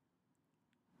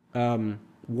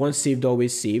once saved,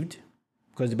 always saved.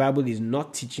 because the Bible is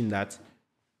not teaching that.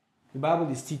 The Bible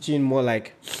is teaching more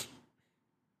like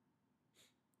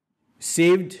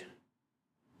saved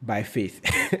by faith.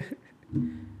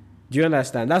 Do you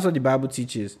understand? That's what the Bible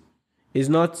teaches. It's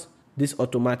not this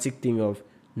automatic thing of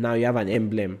now you have an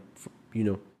emblem,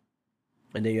 and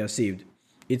then you are saved.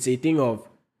 It's a thing of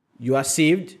you are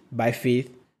saved by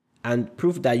faith, and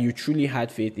proof that you truly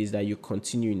had faith is that you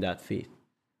continue in that faith.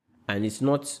 And it's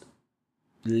not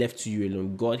left to you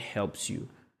alone. God helps you,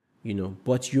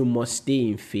 but you must stay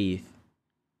in faith.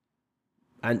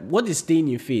 And what is staying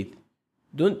in faith?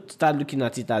 Don't start looking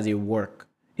at it as a work.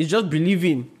 It's just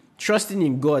believing, trusting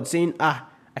in God, saying, I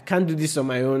can't do this on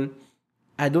my own.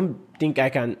 I don't think I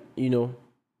can,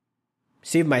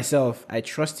 save myself. I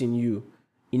trust in you.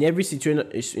 In every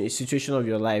situation of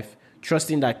your life,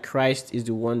 trusting that Christ is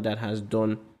the one that has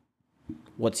done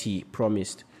what he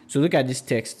promised. So look at this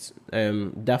text.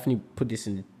 Daphne put this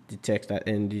in the text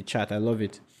in the chat. I love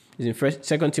it. It's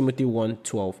in 2 Timothy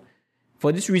 1:12.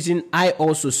 For this reason, I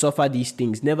also suffer these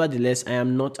things. Nevertheless, I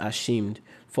am not ashamed,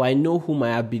 for I know whom I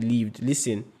have believed.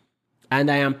 Listen. And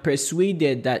I am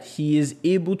persuaded that he is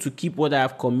able to keep what I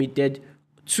have committed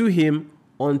to him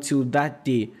until that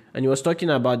day. And he was talking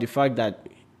about the fact that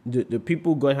the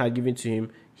people God had given to him,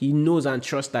 he knows and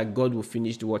trusts that God will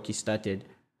finish the work he started.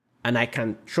 And I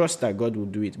can trust that God will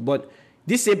do it. But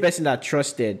this same person that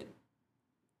trusted,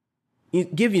 he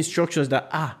gave instructions that,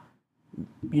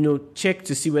 check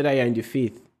to see whether you're in the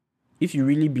faith. If you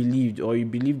really believed or you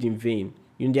believed in vain.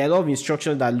 There are a lot of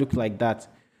instructions that look like that.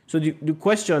 So the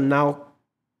question now,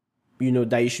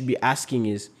 that you should be asking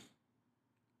is,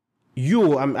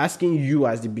 I'm asking you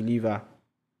as the believer,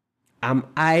 am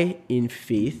I in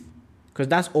faith? Because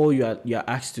that's all you're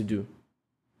asked to do.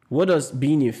 What does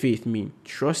being in faith mean?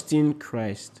 Trusting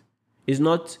Christ is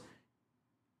not,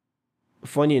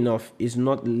 funny enough, is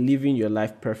not living your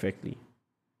life perfectly.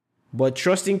 But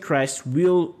trusting Christ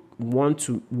will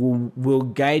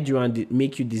guide you and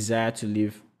make you desire to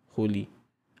live holy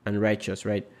and righteous,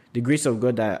 right? The grace of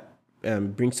God that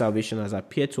brings salvation has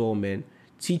appeared to all men,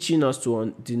 teaching us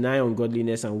to deny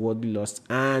ungodliness and worldly lust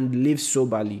and live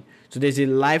soberly. So there's a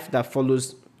life that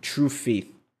follows true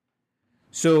faith.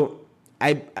 So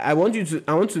I want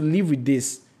to live with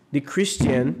this. The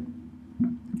Christian,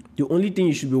 the only thing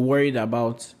you should be worried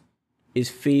about is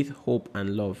faith, hope,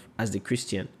 and love as the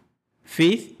Christian.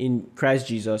 Faith in Christ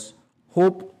Jesus,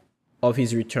 hope of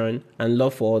his return, and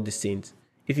love for all the saints.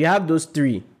 If you have those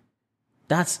three,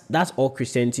 that's all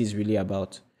Christianity is really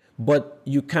about. But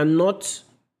you cannot,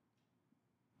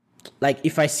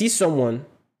 if I see someone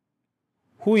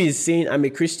who is saying I'm a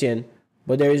Christian,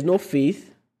 but there is no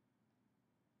faith,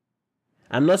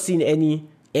 I'm not seeing any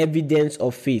evidence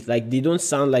of faith. They don't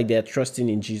sound like they're trusting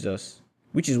in Jesus,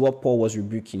 which is what Paul was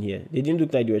rebuking here. They didn't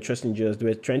look like they were trusting Jesus. They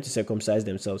were trying to circumcise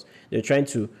themselves. They were trying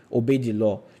to obey the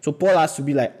law. So Paul has to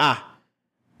be like,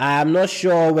 I'm not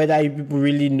sure whether you people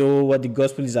really know what the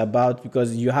gospel is about,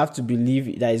 because you have to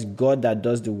believe that it's God that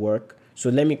does the work. So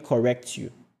let me correct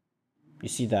you. You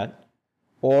see that?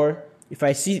 Or if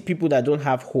I see people that don't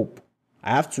have hope,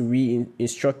 I have to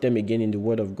re-instruct them again in the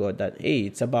word of God that, hey,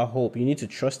 it's about hope. You need to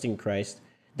trust in Christ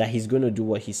that he's going to do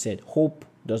what he said. Hope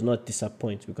does not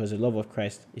disappoint because the love of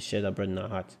Christ is shed abroad in our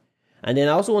hearts. And then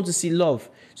I also want to see love.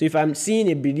 So if I'm seeing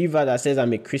a believer that says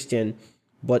I'm a Christian,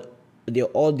 but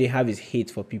all they have is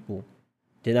hate for people,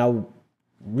 then I'll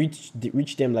reach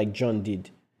them like John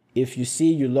did. If you say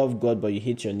you love God but you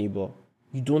hate your neighbor,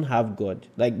 you don't have God.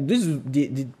 This is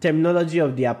the terminology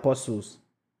of the apostles.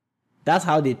 That's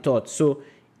how they taught. So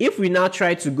if we now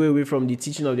try to go away from the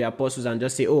teaching of the apostles and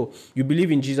just say, you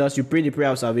believe in Jesus, you pray the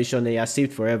prayer of salvation, and you are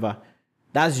saved forever,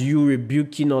 that's you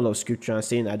rebuking all of Scripture and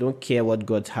saying, I don't care what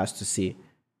God has to say.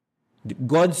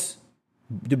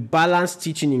 The balanced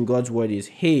teaching in God's word is,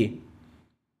 hey,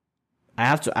 I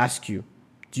have to ask you,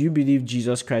 do you believe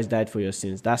Jesus Christ died for your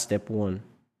sins? That's step one.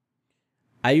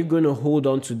 Are you going to hold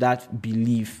on to that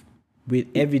belief with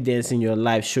evidence in your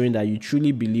life showing that you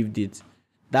truly believed it?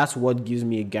 That's what gives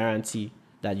me a guarantee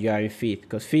that you are in faith,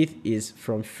 because faith is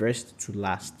from first to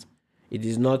last. It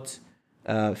is not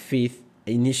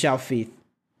initial faith,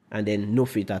 and then no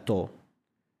faith at all.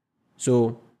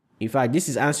 So, in fact, this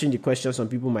is answering the question some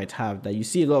people might have, that you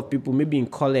see a lot of people, maybe in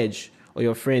college or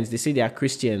your friends, they say they are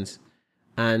Christians,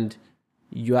 and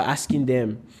you are asking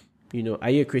them, are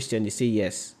you a Christian? They say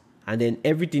yes. And then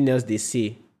everything else they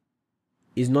say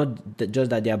is not just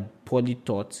that they are poorly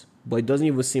taught, but it doesn't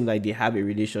even seem like they have a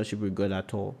relationship with God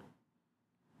at all.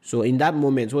 So in that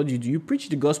moment, what do? You preach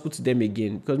the gospel to them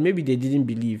again, because maybe they didn't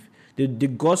believe. The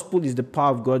gospel is the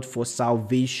power of God for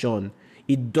salvation.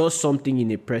 It does something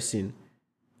in a person.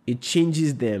 It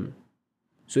changes them.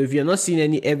 So if you're not seeing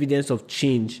any evidence of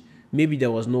change, maybe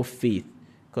there was no faith,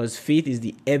 because faith is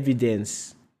the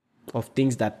evidence of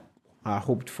things that are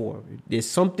hoped for. There's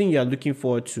something you're looking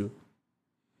forward to,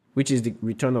 which is the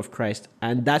return of Christ,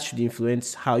 and that should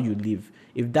influence how you live.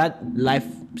 If that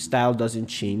lifestyle doesn't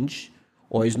change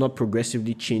or is not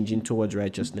progressively changing towards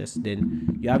righteousness,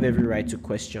 then you have every right to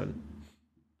question.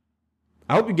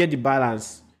 I hope you get the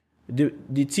balance. The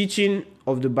teaching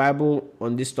of the Bible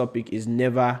on this topic is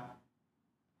never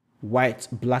white,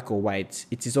 black or white.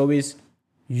 It is always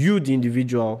you, the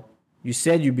individual. You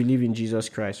said you believe in Jesus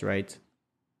Christ, right?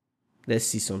 Let's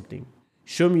see something.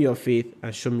 Show me your faith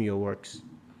and show me your works.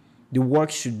 The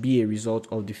works should be a result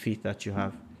of the faith that you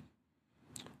have.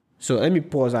 So let me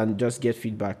pause and just get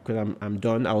feedback, because I'm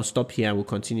done. I'll stop here and we'll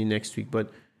continue next week.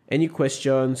 But any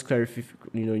questions,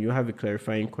 you have a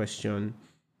clarifying question?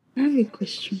 I have a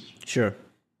question. Sure.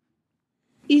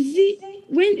 Is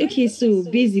it so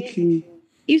basically,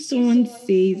 if someone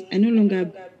says, I no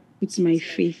longer put my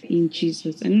faith in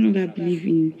Jesus, I no longer believe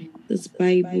in this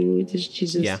Bible, this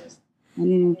Jesus, Yeah. I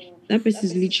don't know, that person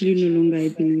is literally no longer a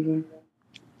believer.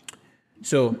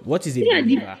 So what is a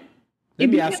believer? Let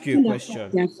me ask you a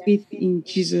question. Their faith in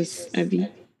Jesus, Abby.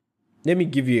 Let me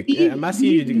give you I'm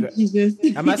asking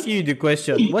you the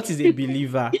question. What is a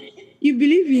believer? You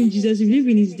believe in Jesus, you believe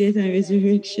in his death and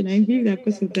resurrection. I believe that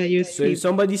because of that you're So if saved.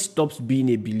 somebody stops being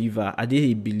a believer, are they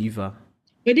a believer?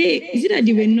 But is it that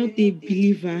they were not a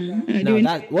believer?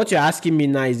 Now what you're asking me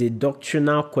now is a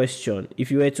doctrinal question.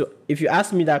 If you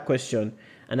ask me that question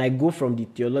and I go from the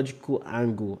theological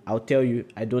angle, I'll tell you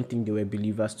I don't think they were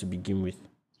believers to begin with.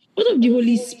 What of the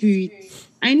Holy Spirit?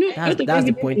 I know that's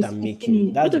the point I'm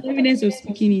making. What of evidence of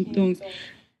speaking in tongues?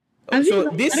 I've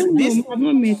not met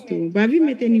but have you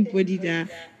met anybody that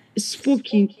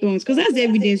spoke in tongues? Because that's the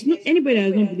evidence. No, anybody that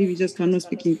does not believe just cannot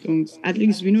speak in tongues. At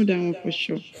least we know that one for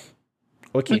sure.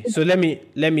 Okay, so let me.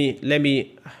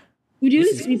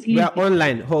 We are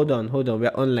online. Hold on. We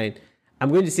are online. I'm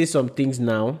going to say some things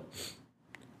now,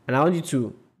 and I want you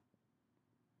to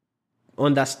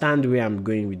understand where I'm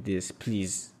going with this,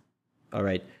 please. All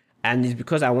right, and it's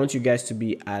because I want you guys to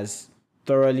be as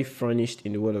thoroughly furnished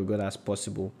in the Word of God as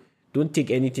possible. Don't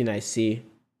take anything I say,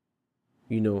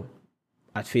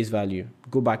 at face value.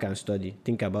 Go back and study.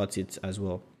 Think about it as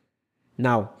well.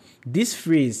 Now, this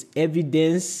phrase,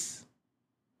 evidence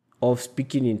of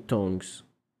speaking in tongues,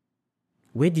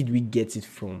 where did we get it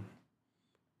from?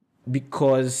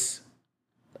 Because,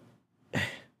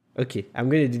 okay, I'm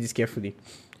going to do this carefully.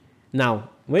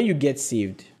 Now, when you get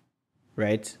saved,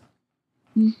 right?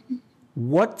 Mm-hmm.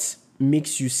 What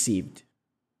makes you saved?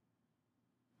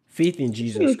 Faith in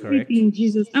Jesus, correct? Faith in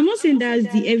Jesus. I'm not saying that's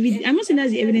the evidence. I'm not saying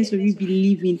that's the evidence of you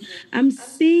believing. I'm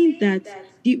saying that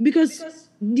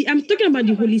I'm talking about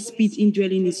the Holy Spirit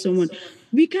indwelling in someone.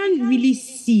 We can't really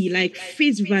see, like,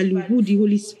 face value who the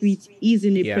Holy Spirit is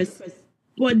in a person.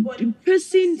 But the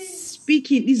person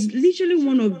speaking is literally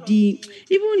one of the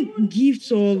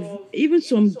even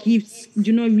some gifts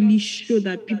do not really show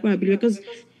that people are believers, because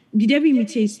the devil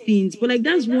imitates things. But like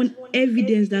that's one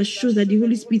evidence that shows that the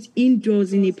Holy Spirit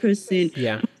indwells in a person.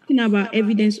 Yeah. I'm talking about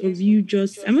evidence of you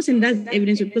I'm not saying that's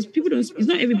evidence because people don't. It's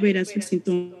not everybody that speaks in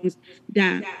tongues. It's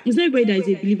not everybody that is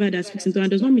a believer that speaks in tongues. It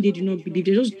does not mean they do not believe.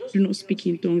 They just do not speak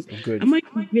in tongues. Good. I'm not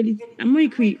agree.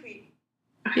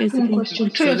 Yes, one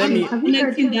question. So let me.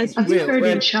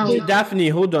 Daphne,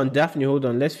 hold on.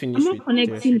 Let's finish. I'm not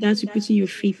connecting that to putting your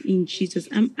faith in Jesus.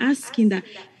 I'm asking that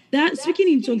speaking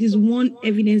in tongues is one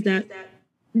evidence that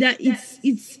it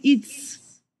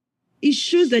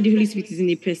shows that the Holy Spirit is in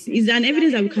a person. It's an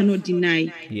evidence that we cannot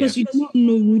deny because you don't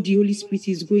know who the Holy Spirit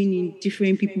is going in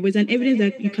different people, but it's an evidence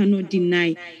that you cannot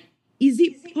deny. Is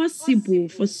it possible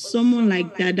for someone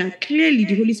like that clearly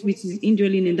the Holy Spirit is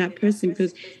indwelling in that person,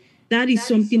 because that is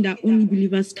something that only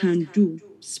believers can do,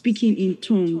 speaking in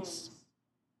tongues?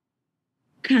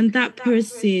 Can that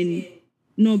person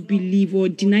not believe or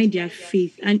deny their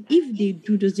faith? And if they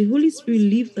do, does the Holy Spirit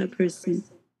leave that person?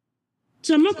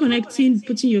 So I'm not connecting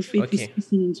putting your faith with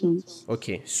speaking in tongues.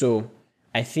 Okay, so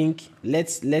I think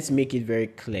let's make it very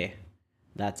clear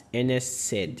that Ernest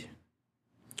said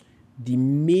the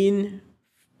main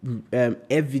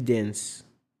evidence,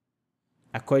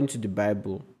 according to the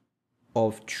Bible,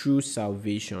 of true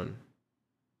salvation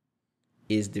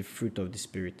is the fruit of the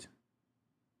Spirit.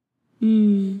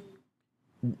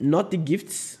 Not the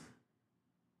gifts,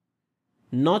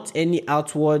 not any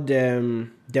outward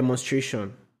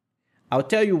demonstration. I'll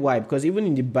tell you why, because even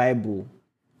in the Bible,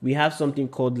 we have something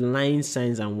called lying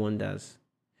signs and wonders.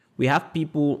 We have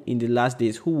people in the last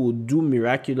days who will do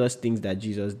miraculous things that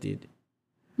Jesus did.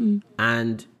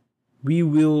 And we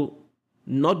will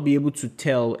not be able to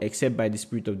tell except by the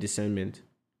spirit of discernment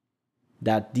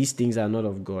that these things are not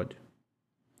of God.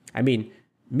 I mean,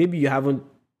 maybe you haven't.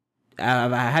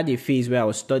 I had a phase where I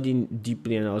was studying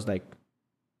deeply and I was like,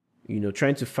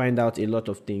 trying to find out a lot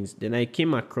of things. Then I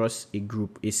came across a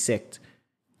group, a sect,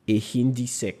 a Hindi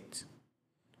sect.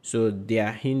 So they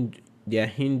are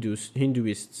Hinduists,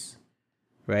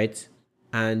 right?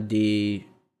 And they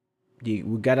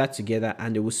will gather together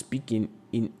and they will speak in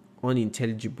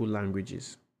unintelligible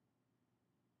languages.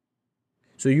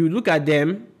 So you look at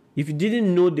them, if you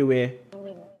didn't know they were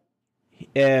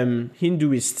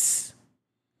Hinduists,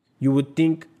 you would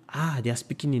think, they are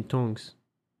speaking in tongues.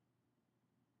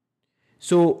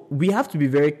 So we have to be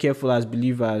very careful as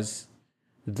believers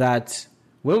that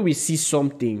when we see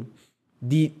something,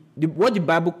 what the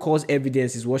Bible calls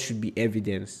evidence is what should be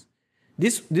evidence.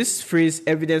 This phrase,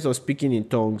 evidence of speaking in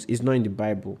tongues, is not in the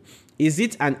Bible. Is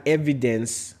it an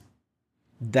evidence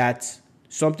that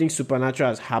something supernatural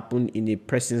has happened in a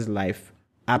person's life?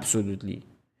 Absolutely.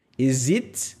 Is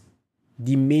it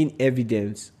the main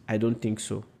evidence? I don't think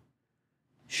so.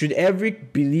 Should every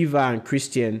believer and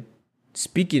Christian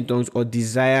speak in tongues or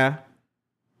desire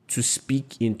to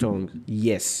speak in tongues?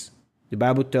 Yes. The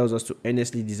Bible tells us to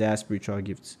earnestly desire spiritual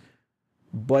gifts.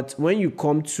 But when you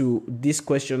come to this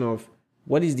question of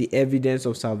what is the evidence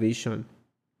of salvation,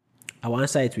 I will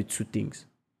answer it with two things.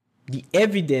 The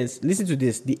evidence, listen to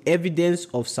this, the evidence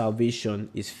of salvation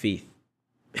is faith.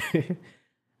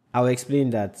 I'll explain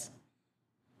that.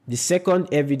 The second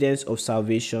evidence of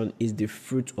salvation is the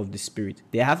fruit of the Spirit.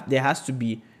 There has to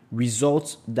be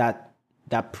results that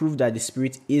prove that the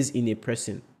Spirit is in a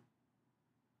person.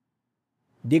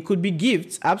 They could be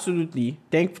gifts, absolutely.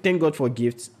 Thank God for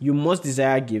gifts. You must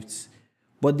desire gifts.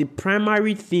 But the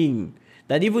primary thing,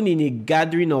 that even in a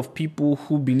gathering of people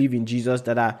who believe in Jesus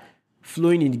that are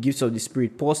flowing in the gifts of the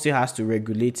Spirit, Paul still has to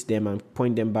regulate them and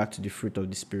point them back to the fruit of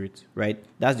the Spirit, right?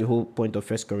 That's the whole point of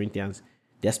 1 Corinthians.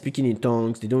 They're speaking in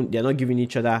tongues. They're not giving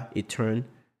each other a turn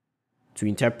to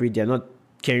interpret. They're not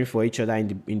caring for each other in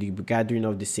the gathering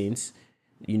of the saints.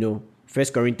 1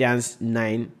 Corinthians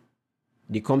 9,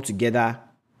 they come together.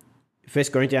 1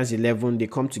 Corinthians 11, they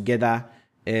come together,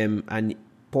 and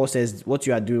Paul says, what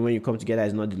you are doing when you come together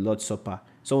is not the Lord's Supper.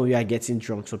 Some of you are getting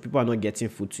drunk, so people are not getting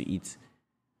food to eat.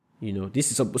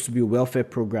 This is supposed to be a welfare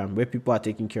program where people are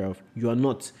taken care of. You are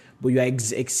not, but you are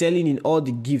excelling in all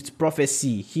the gifts,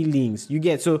 prophecy, healings. You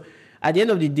get, so at the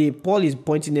end of the day, Paul is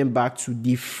pointing them back to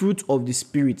the fruit of the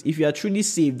Spirit. If you are truly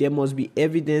saved, there must be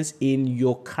evidence in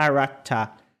your character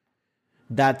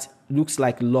that looks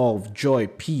like love, joy,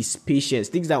 peace, patience,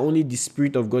 things that only the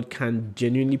Spirit of God can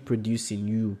genuinely produce in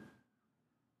you.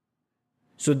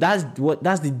 So that's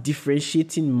the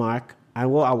differentiating mark and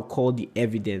what I would call the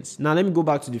evidence. Now let me go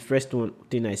back to the first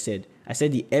thing I said. I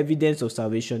said the evidence of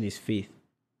salvation is faith.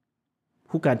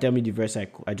 Who can tell me the verse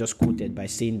I just quoted by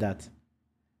saying that?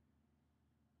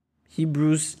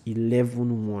 Hebrews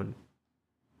 11:1.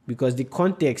 Because the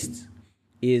context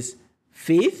is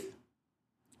faith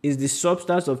is the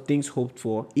substance of things hoped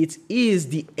for. It is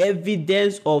the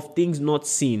evidence of things not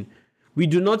seen. We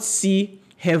do not see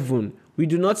heaven. We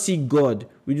do not see God.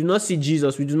 We do not see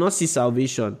Jesus. We do not see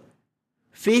salvation.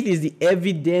 Faith is the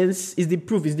evidence, is the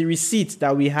proof, is the receipt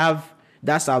that we have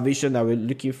that salvation that we're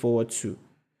looking forward to.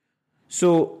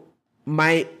 So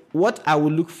what I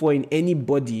would look for in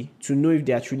anybody to know if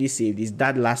they are truly saved is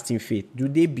that lasting faith. Do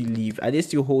they believe? Are they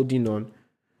still holding on?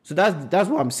 So that's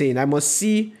what I'm saying. I must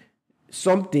see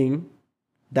something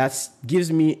that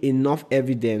gives me enough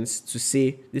evidence to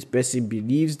say this person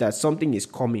believes that something is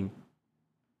coming.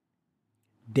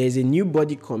 There's a new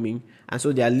body coming, and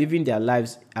so they are living their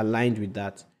lives aligned with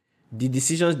that. The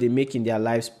decisions they make in their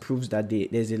lives proves that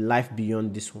there's a life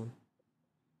beyond this one.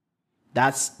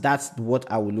 That's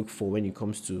what I will look for when it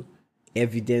comes to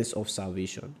evidence of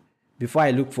salvation. Before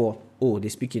I look for, they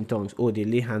speak in tongues, they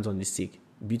lay hands on the sick,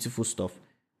 beautiful stuff.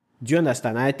 Do you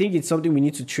understand? I think it's something we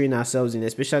need to train ourselves in,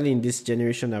 especially in this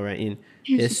generation that we're in.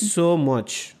 There's so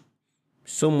much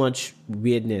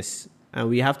weirdness, and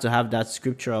we have to have that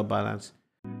scriptural balance.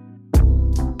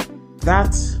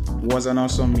 That was an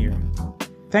awesome meal.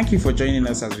 Thank you for joining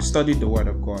us as we studied the Word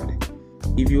of God.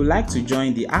 If you would like to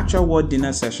join the actual Word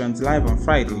dinner sessions live on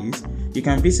Fridays, you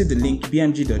can visit the link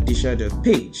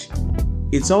bmg.disha.page.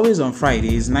 It's always on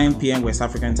Fridays, 9 p.m. West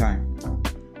African time.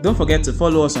 Don't forget to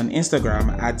follow us on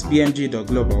Instagram at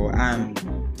bmg.global,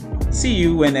 and see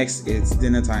you when next it's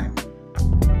dinner time.